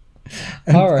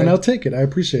 All right. And I'll take it. I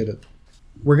appreciate it.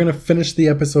 We're going to finish the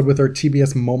episode with our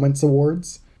TBS Moments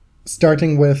Awards,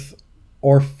 starting with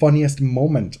our funniest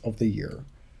moment of the year.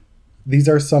 These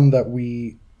are some that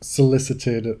we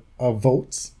solicited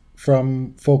votes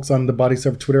from folks on the Body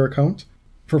Serve Twitter account.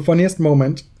 For funniest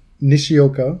moment,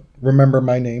 Nishioka, remember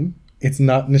my name. It's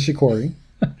not Nishikori.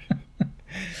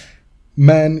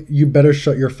 Man, you better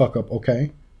shut your fuck up,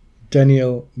 okay?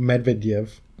 Daniel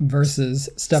Medvedev versus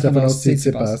Stefanos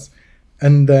Tsitsipas.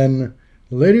 And then,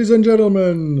 ladies and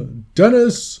gentlemen,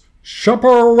 Denis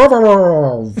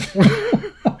Shapovavovorlov.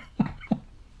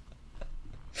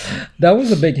 That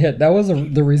was a big hit. That was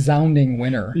the resounding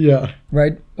winner. Yeah.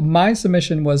 Right? My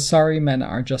submission was, sorry, men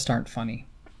aren't funny.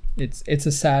 It's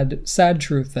a sad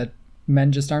truth that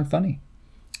men just aren't funny.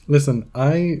 Listen,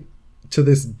 I, to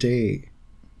this day,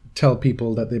 tell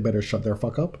people that they better shut their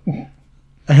fuck up.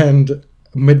 And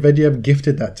Medvedev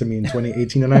gifted that to me in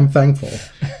 2018, and I'm thankful.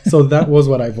 So that was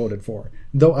what I voted for.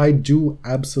 Though I do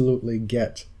absolutely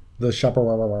get the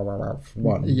Shapovavovorlov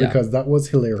one, because that was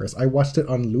hilarious. I watched it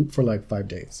on loop for like 5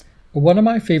 days. One of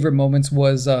my favorite moments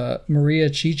was Maria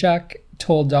Cicak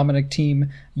told Dominic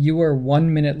Thiem, "You were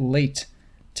 1 minute late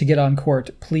to get on court.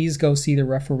 Please go see the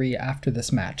referee after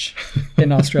this match,"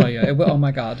 in Australia. Oh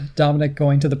my God. Dominic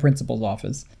going to the principal's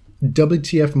office.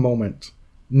 WTF moment.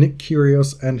 Nick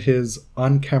Kyrgios and his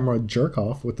on-camera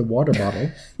jerk-off with the water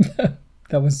bottle.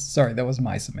 That was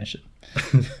my submission.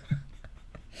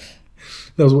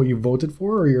 That was what you voted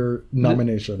for, or your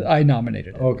nomination? I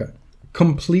nominated it. Okay.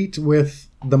 Complete with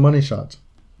the money shot.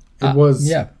 It was...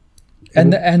 Yeah.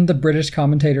 And the British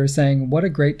commentator saying, "What a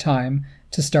great time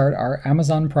to start our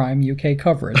Amazon Prime UK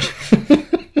coverage."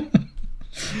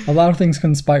 A lot of things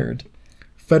conspired.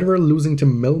 Federer losing to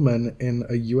Millman in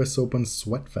a US Open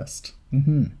sweatfest.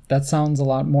 Mm-hmm. That sounds a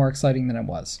lot more exciting than it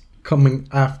was. Coming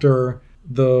after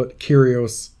the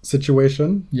Kyrgios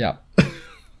situation. Yeah.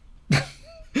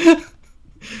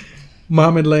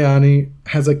 Mohamed Layani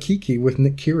has a kiki with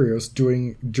Nick Kyrgios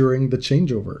during the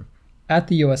changeover. At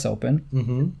the US Open.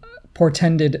 Mm-hmm.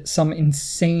 Portended some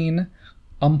insane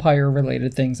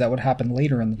umpire-related things that would happen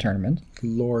later in the tournament.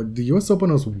 Lord, the US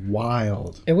Open was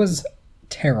wild. It was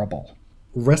terrible.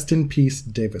 Rest in peace,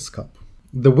 Davis Cup.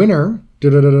 The winner,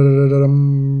 with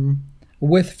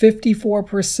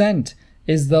 54%,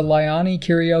 is the Layani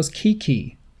Kyrgios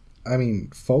Kiki. I mean,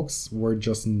 folks were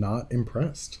just not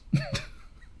impressed.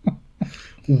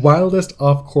 Wildest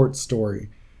off-court story.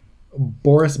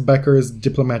 Boris Becker's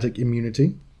diplomatic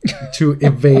immunity to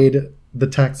evade the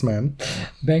taxman.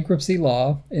 Bankruptcy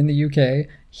law in the UK.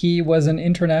 He was an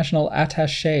international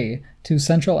attaché to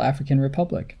Central African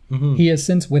Republic. Mm-hmm. He has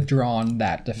since withdrawn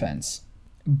that defense.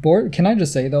 Can I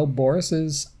just say, though,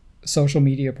 Boris's social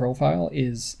media profile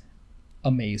is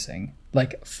amazing.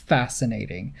 Like,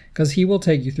 fascinating. Because he will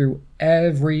take you through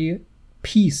every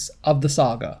piece of the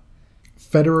saga.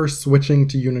 Federer switching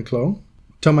to Uniqlo.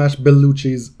 Tomasz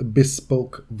Bellucci's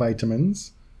bespoke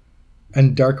vitamins.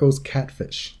 And Darko's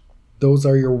catfish. Those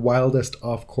are your wildest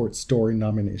off-court story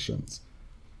nominations.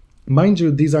 Mind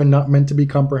you, these are not meant to be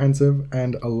comprehensive,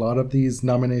 and a lot of these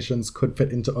nominations could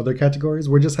fit into other categories.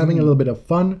 We're just having a little bit of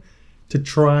fun to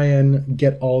try and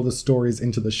get all the stories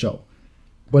into the show.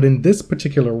 But in this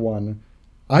particular one,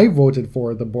 I voted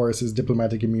for the Boris's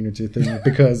diplomatic immunity thing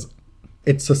because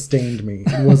it sustained me.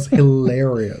 It was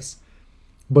hilarious.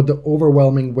 But the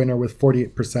overwhelming winner with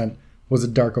 48% was a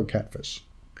Darko catfish.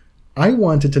 I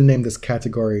wanted to name this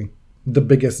category the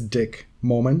biggest dick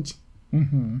moment.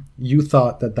 Mm-hmm. You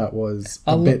thought that was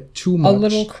a bit too much. A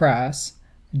little crass.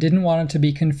 Didn't want it to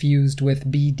be confused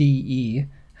with BDE,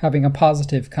 having a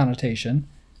positive connotation.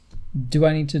 Do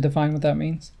I need to define what that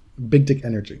means? Big dick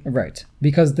energy. Right.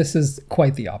 Because this is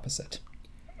quite the opposite.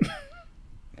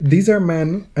 These are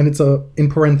men, and it's a, in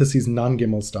parentheses,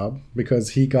 non-Gimelstob,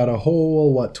 because he got a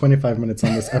whole, 25 minutes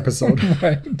on this episode.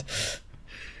 Right.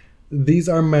 These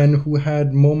are men who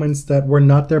had moments that were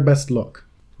not their best look.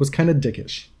 It was kind of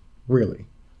dickish, really.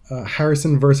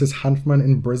 Harrison versus Hanfmann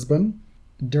in Brisbane.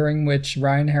 During which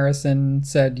Ryan Harrison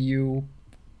said, "You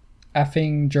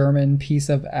effing German piece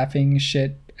of effing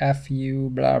shit, F you,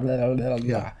 blah, blah, blah, blah, blah."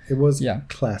 Yeah, it was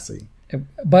classy.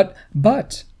 But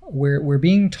we're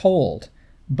being told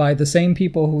by the same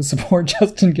people who support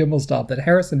Justin Gimelstob that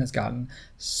Harrison has gotten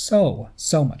so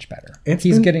much better.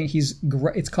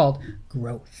 It's called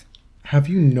growth. Have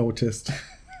you noticed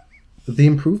the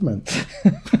improvement?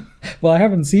 Well, I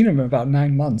haven't seen him in about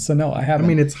 9 months, so no, I haven't. I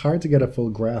mean, it's hard to get a full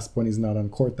grasp when he's not on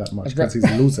court that much because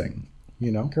he's losing,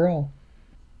 you know? Girl.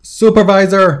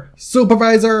 Supervisor!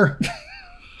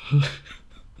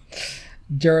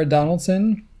 Jared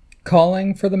Donaldson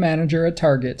calling for the manager at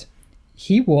Target.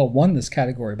 He won this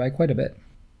category by quite a bit.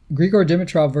 Grigor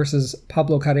Dimitrov versus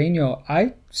Pablo Carreño.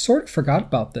 I sort of forgot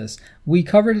about this. We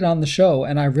covered it on the show,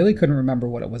 and I really couldn't remember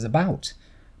what it was about.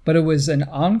 But it was an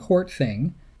on-court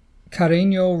thing.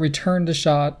 Carreño returned a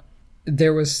shot.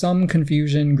 There was some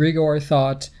confusion. Grigor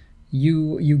thought,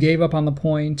 you gave up on the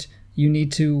point. You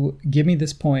need to give me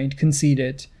this point, concede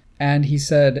it. And he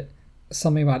said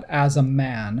something about, as a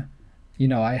man,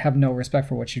 I have no respect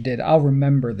for what you did. I'll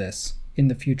remember this in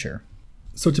the future.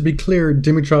 So to be clear,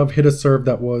 Dimitrov hit a serve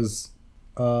that was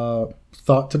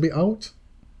thought to be out,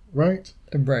 right?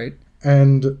 Right.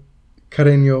 And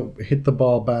Carreño hit the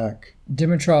ball back.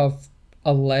 Dimitrov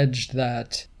alleged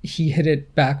that he hit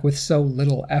it back with so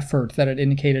little effort that it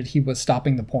indicated he was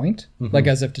stopping the point, like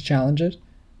as if to challenge it.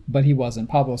 But he wasn't.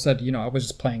 Pablo said, I was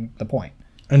just playing the point.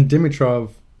 And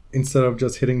Dimitrov, instead of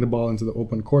just hitting the ball into the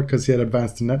open court, because he had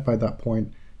advanced to net by that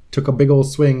point, took a big old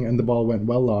swing and the ball went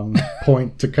well long,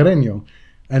 point to Carreño.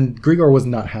 And Grigor was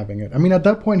not having it. I mean, at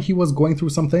that point, he was going through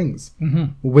some things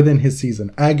within his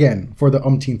season. Again, for the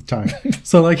umpteenth time.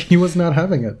 So, he was not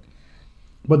having it.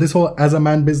 But this whole as a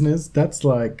man business, that's,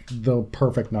 the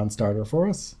perfect non-starter for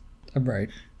us. Right.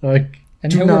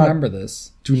 And he'll remember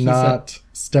this. Do not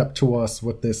step to us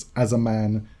with this as a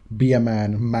man, be a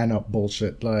man up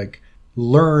bullshit.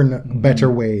 Learn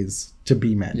better ways to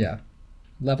be men. Yeah.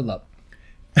 Level up.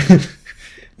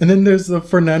 And then there's the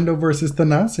Fernando versus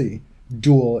Thanasi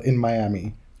duel in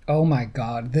Miami. Oh my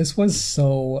god, this was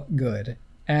so good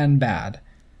and bad.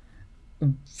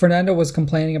 Fernando was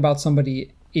complaining about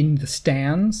somebody in the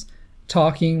stands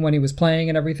talking when he was playing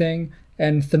and everything,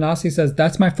 and Thanasi says,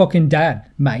 "That's my fucking dad,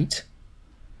 mate."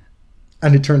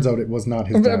 And it turns out it was not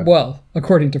his dad. Well,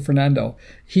 according to Fernando,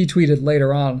 he tweeted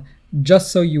later on,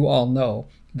 "Just so you all know,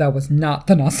 that was not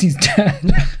Thanasi's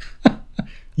dad."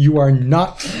 You are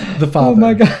not the father. Oh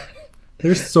my god.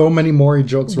 There's so many more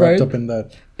jokes wrapped Right? up in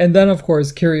that. And then, of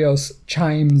course, Kyrgios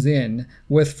chimes in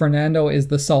with Fernando is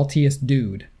the saltiest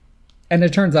dude. And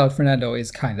it turns out Fernando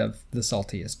is kind of the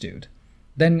saltiest dude.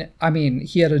 Then, I mean,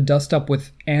 he had a dust-up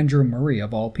with Andrew Murray,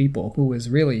 of all people, who is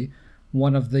really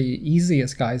one of the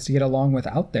easiest guys to get along with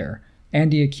out there.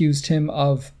 Andy accused him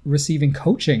of receiving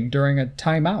coaching during a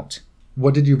timeout.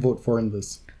 What did you vote for in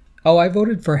this? Oh, I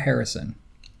voted for Harrison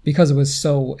because it was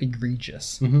so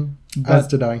egregious. As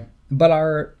did I. But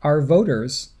our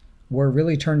voters were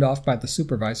really turned off by the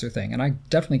supervisor thing, and I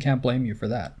definitely can't blame you for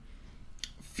that.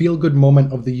 Feel-good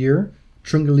moment of the year.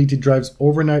 Tringaliti drives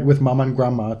overnight with Mama and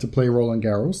Grandma to play Roland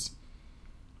Garros.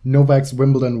 Novak's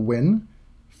Wimbledon win.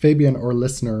 Fabian, our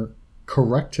listener,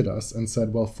 corrected us and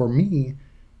said, well, for me,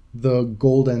 the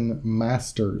Golden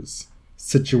Masters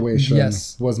situation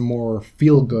was more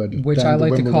feel-good. Which than I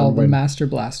like the to call Wimbledon the win. Master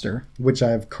Blaster. Which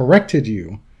I've corrected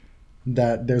you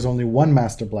that there's only one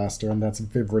Master Blaster, and that's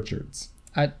Viv Richards.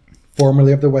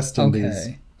 Formerly of the West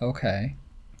Indies. Okay.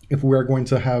 If we're going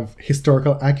to have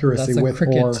historical accuracy with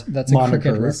that's a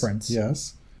cricket monikers, reference.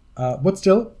 yes. But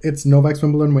still, it's Novak's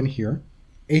Wimbledon win here.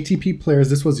 ATP players,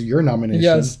 this was your nomination.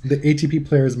 Yes. The ATP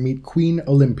players meet Queen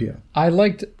Olympia. I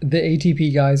liked the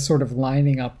ATP guys sort of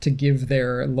lining up to give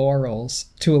their laurels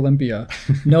to Olympia.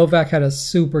 Novak had a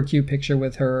super cute picture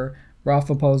with her.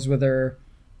 Rafa posed with her.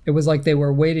 It was like they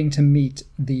were waiting to meet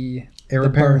the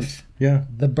birth. Yeah.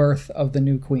 The birth of the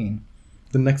new queen.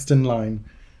 The next in line.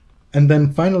 And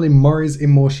then finally, Murray's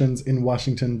emotions in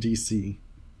Washington, D.C.,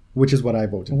 which is what I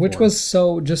voted for. Which was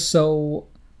so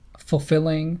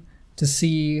fulfilling to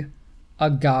see a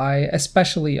guy,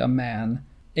 especially a man,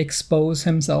 expose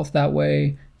himself that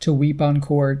way, to weep on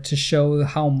court, to show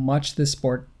how much this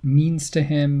sport means to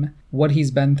him, what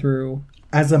he's been through.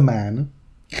 As a man.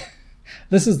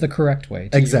 This is the correct way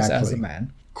to use as a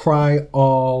man. Cry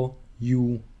all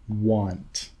you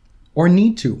want. Or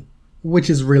need to. Which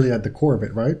is really at the core of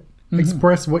it, right?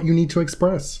 Express what you need to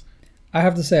express. I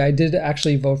have to say, I did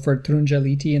actually vote for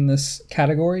Trungeliti in this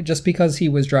category, just because he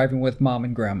was driving with Mom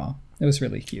and Grandma. It was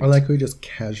really cute. I like how you just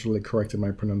casually corrected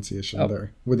my pronunciation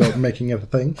there, without making it a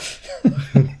thing.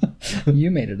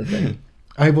 You made it a thing.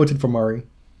 I voted for Murray.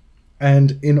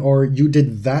 And in our You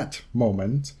Did That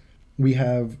moment, we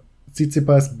have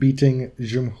Tsitsipas beating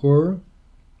Jumhur,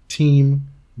 Thiem,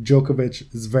 Djokovic,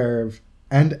 Zverev,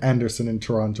 and Anderson in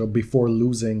Toronto before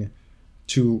losing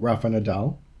to Rafa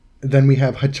Nadal. Then we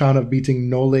have Khachanov beating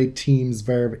Nole, Thiem,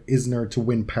 Zverev, Isner to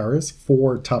win Paris,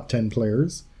 4 top 10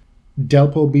 players.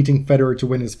 Delpo beating Federer to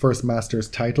win his first Masters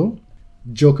title.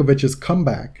 Djokovic's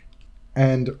comeback.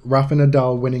 And Rafa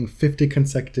Nadal winning 50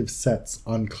 consecutive sets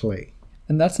on clay.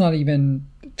 And that's not even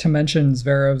to mention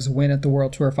Zverev's win at the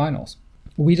World Tour Finals.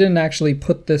 We didn't actually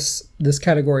put this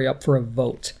category up for a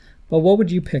vote, but what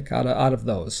would you pick out of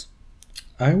those?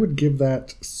 I would give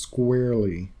that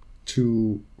squarely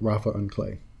to Rafa on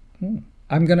clay.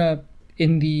 I'm gonna,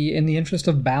 in the interest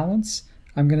of balance,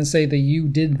 I'm gonna say the You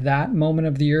Did That moment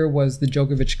of the year was the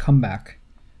Djokovic comeback,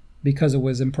 because it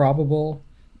was improbable,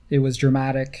 it was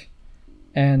dramatic,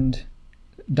 and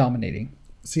dominating.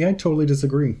 See, I totally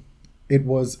disagree. It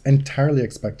was entirely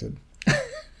expected.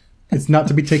 It's not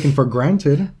to be taken for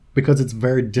granted because it's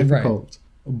very difficult.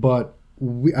 Right. But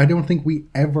I don't think we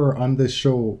ever on this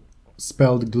show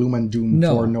spelled gloom and doom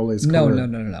for Nole's career.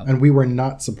 No. And we were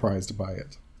not surprised by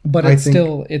it. But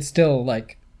it's still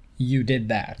like, you did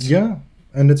that. Yeah,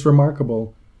 and it's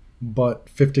remarkable. But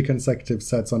 50 consecutive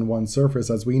sets on one surface,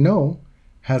 as we know,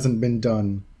 hasn't been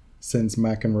done since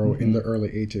McEnroe in the early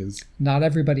 80s. Not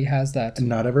everybody has that.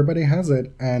 Not everybody has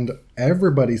it, and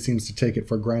everybody seems to take it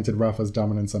for granted, Rafa's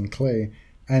dominance on clay.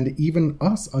 And even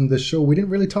us on this show, we didn't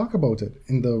really talk about it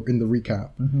in the recap.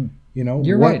 You know,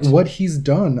 You're right. What he's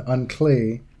done on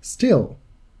clay still,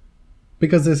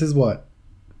 because this is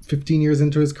 15 years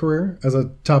into his career as a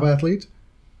top athlete,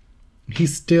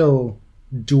 he's still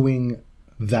doing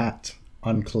that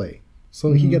on clay.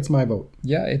 So he gets my vote.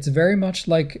 Yeah, it's very much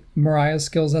like Mariah's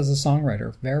skills as a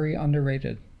songwriter. Very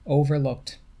underrated,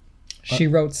 overlooked. She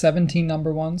wrote 17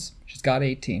 number ones. She's got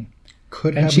 18.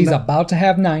 And she's about to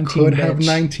have 19. Could have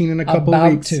 19 in a couple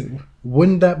of weeks.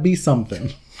 Wouldn't that be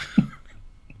something?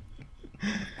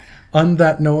 On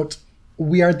that note,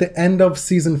 we are at the end of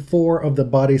season 4 of the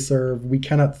Body Serve. We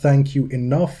cannot thank you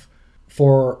enough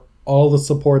for all the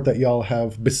support that y'all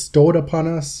have bestowed upon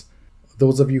us.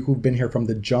 Those of you who've been here from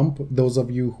the jump, those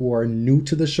of you who are new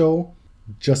to the show,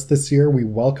 just this year, we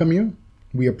welcome you.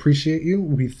 We appreciate you.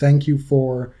 We thank you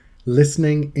for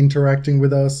listening, interacting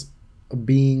with us,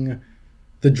 being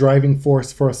the driving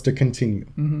force for us to continue.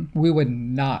 Mm-hmm. We would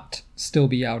not still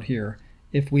be out here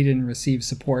if we didn't receive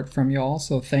support from y'all,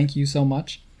 so thank you so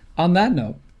much. On that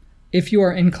note, if you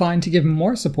are inclined to give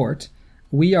more support,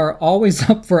 we are always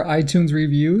up for iTunes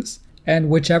reviews and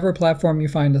whichever platform you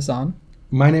find us on.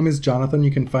 My name is Jonathan.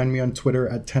 You can find me on Twitter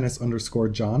at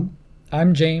tennis_John.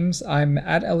 I'm James. I'm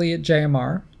at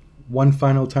ElliotJMR. One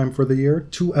final time for the year.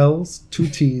 2 L's, 2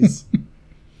 T's.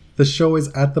 The show is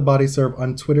at The Body Serve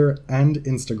on Twitter and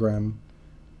Instagram.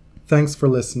 Thanks for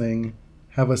listening.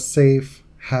 Have a safe,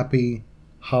 happy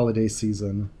holiday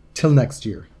season. Till next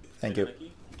year. Thank you.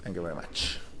 Thank you very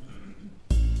much.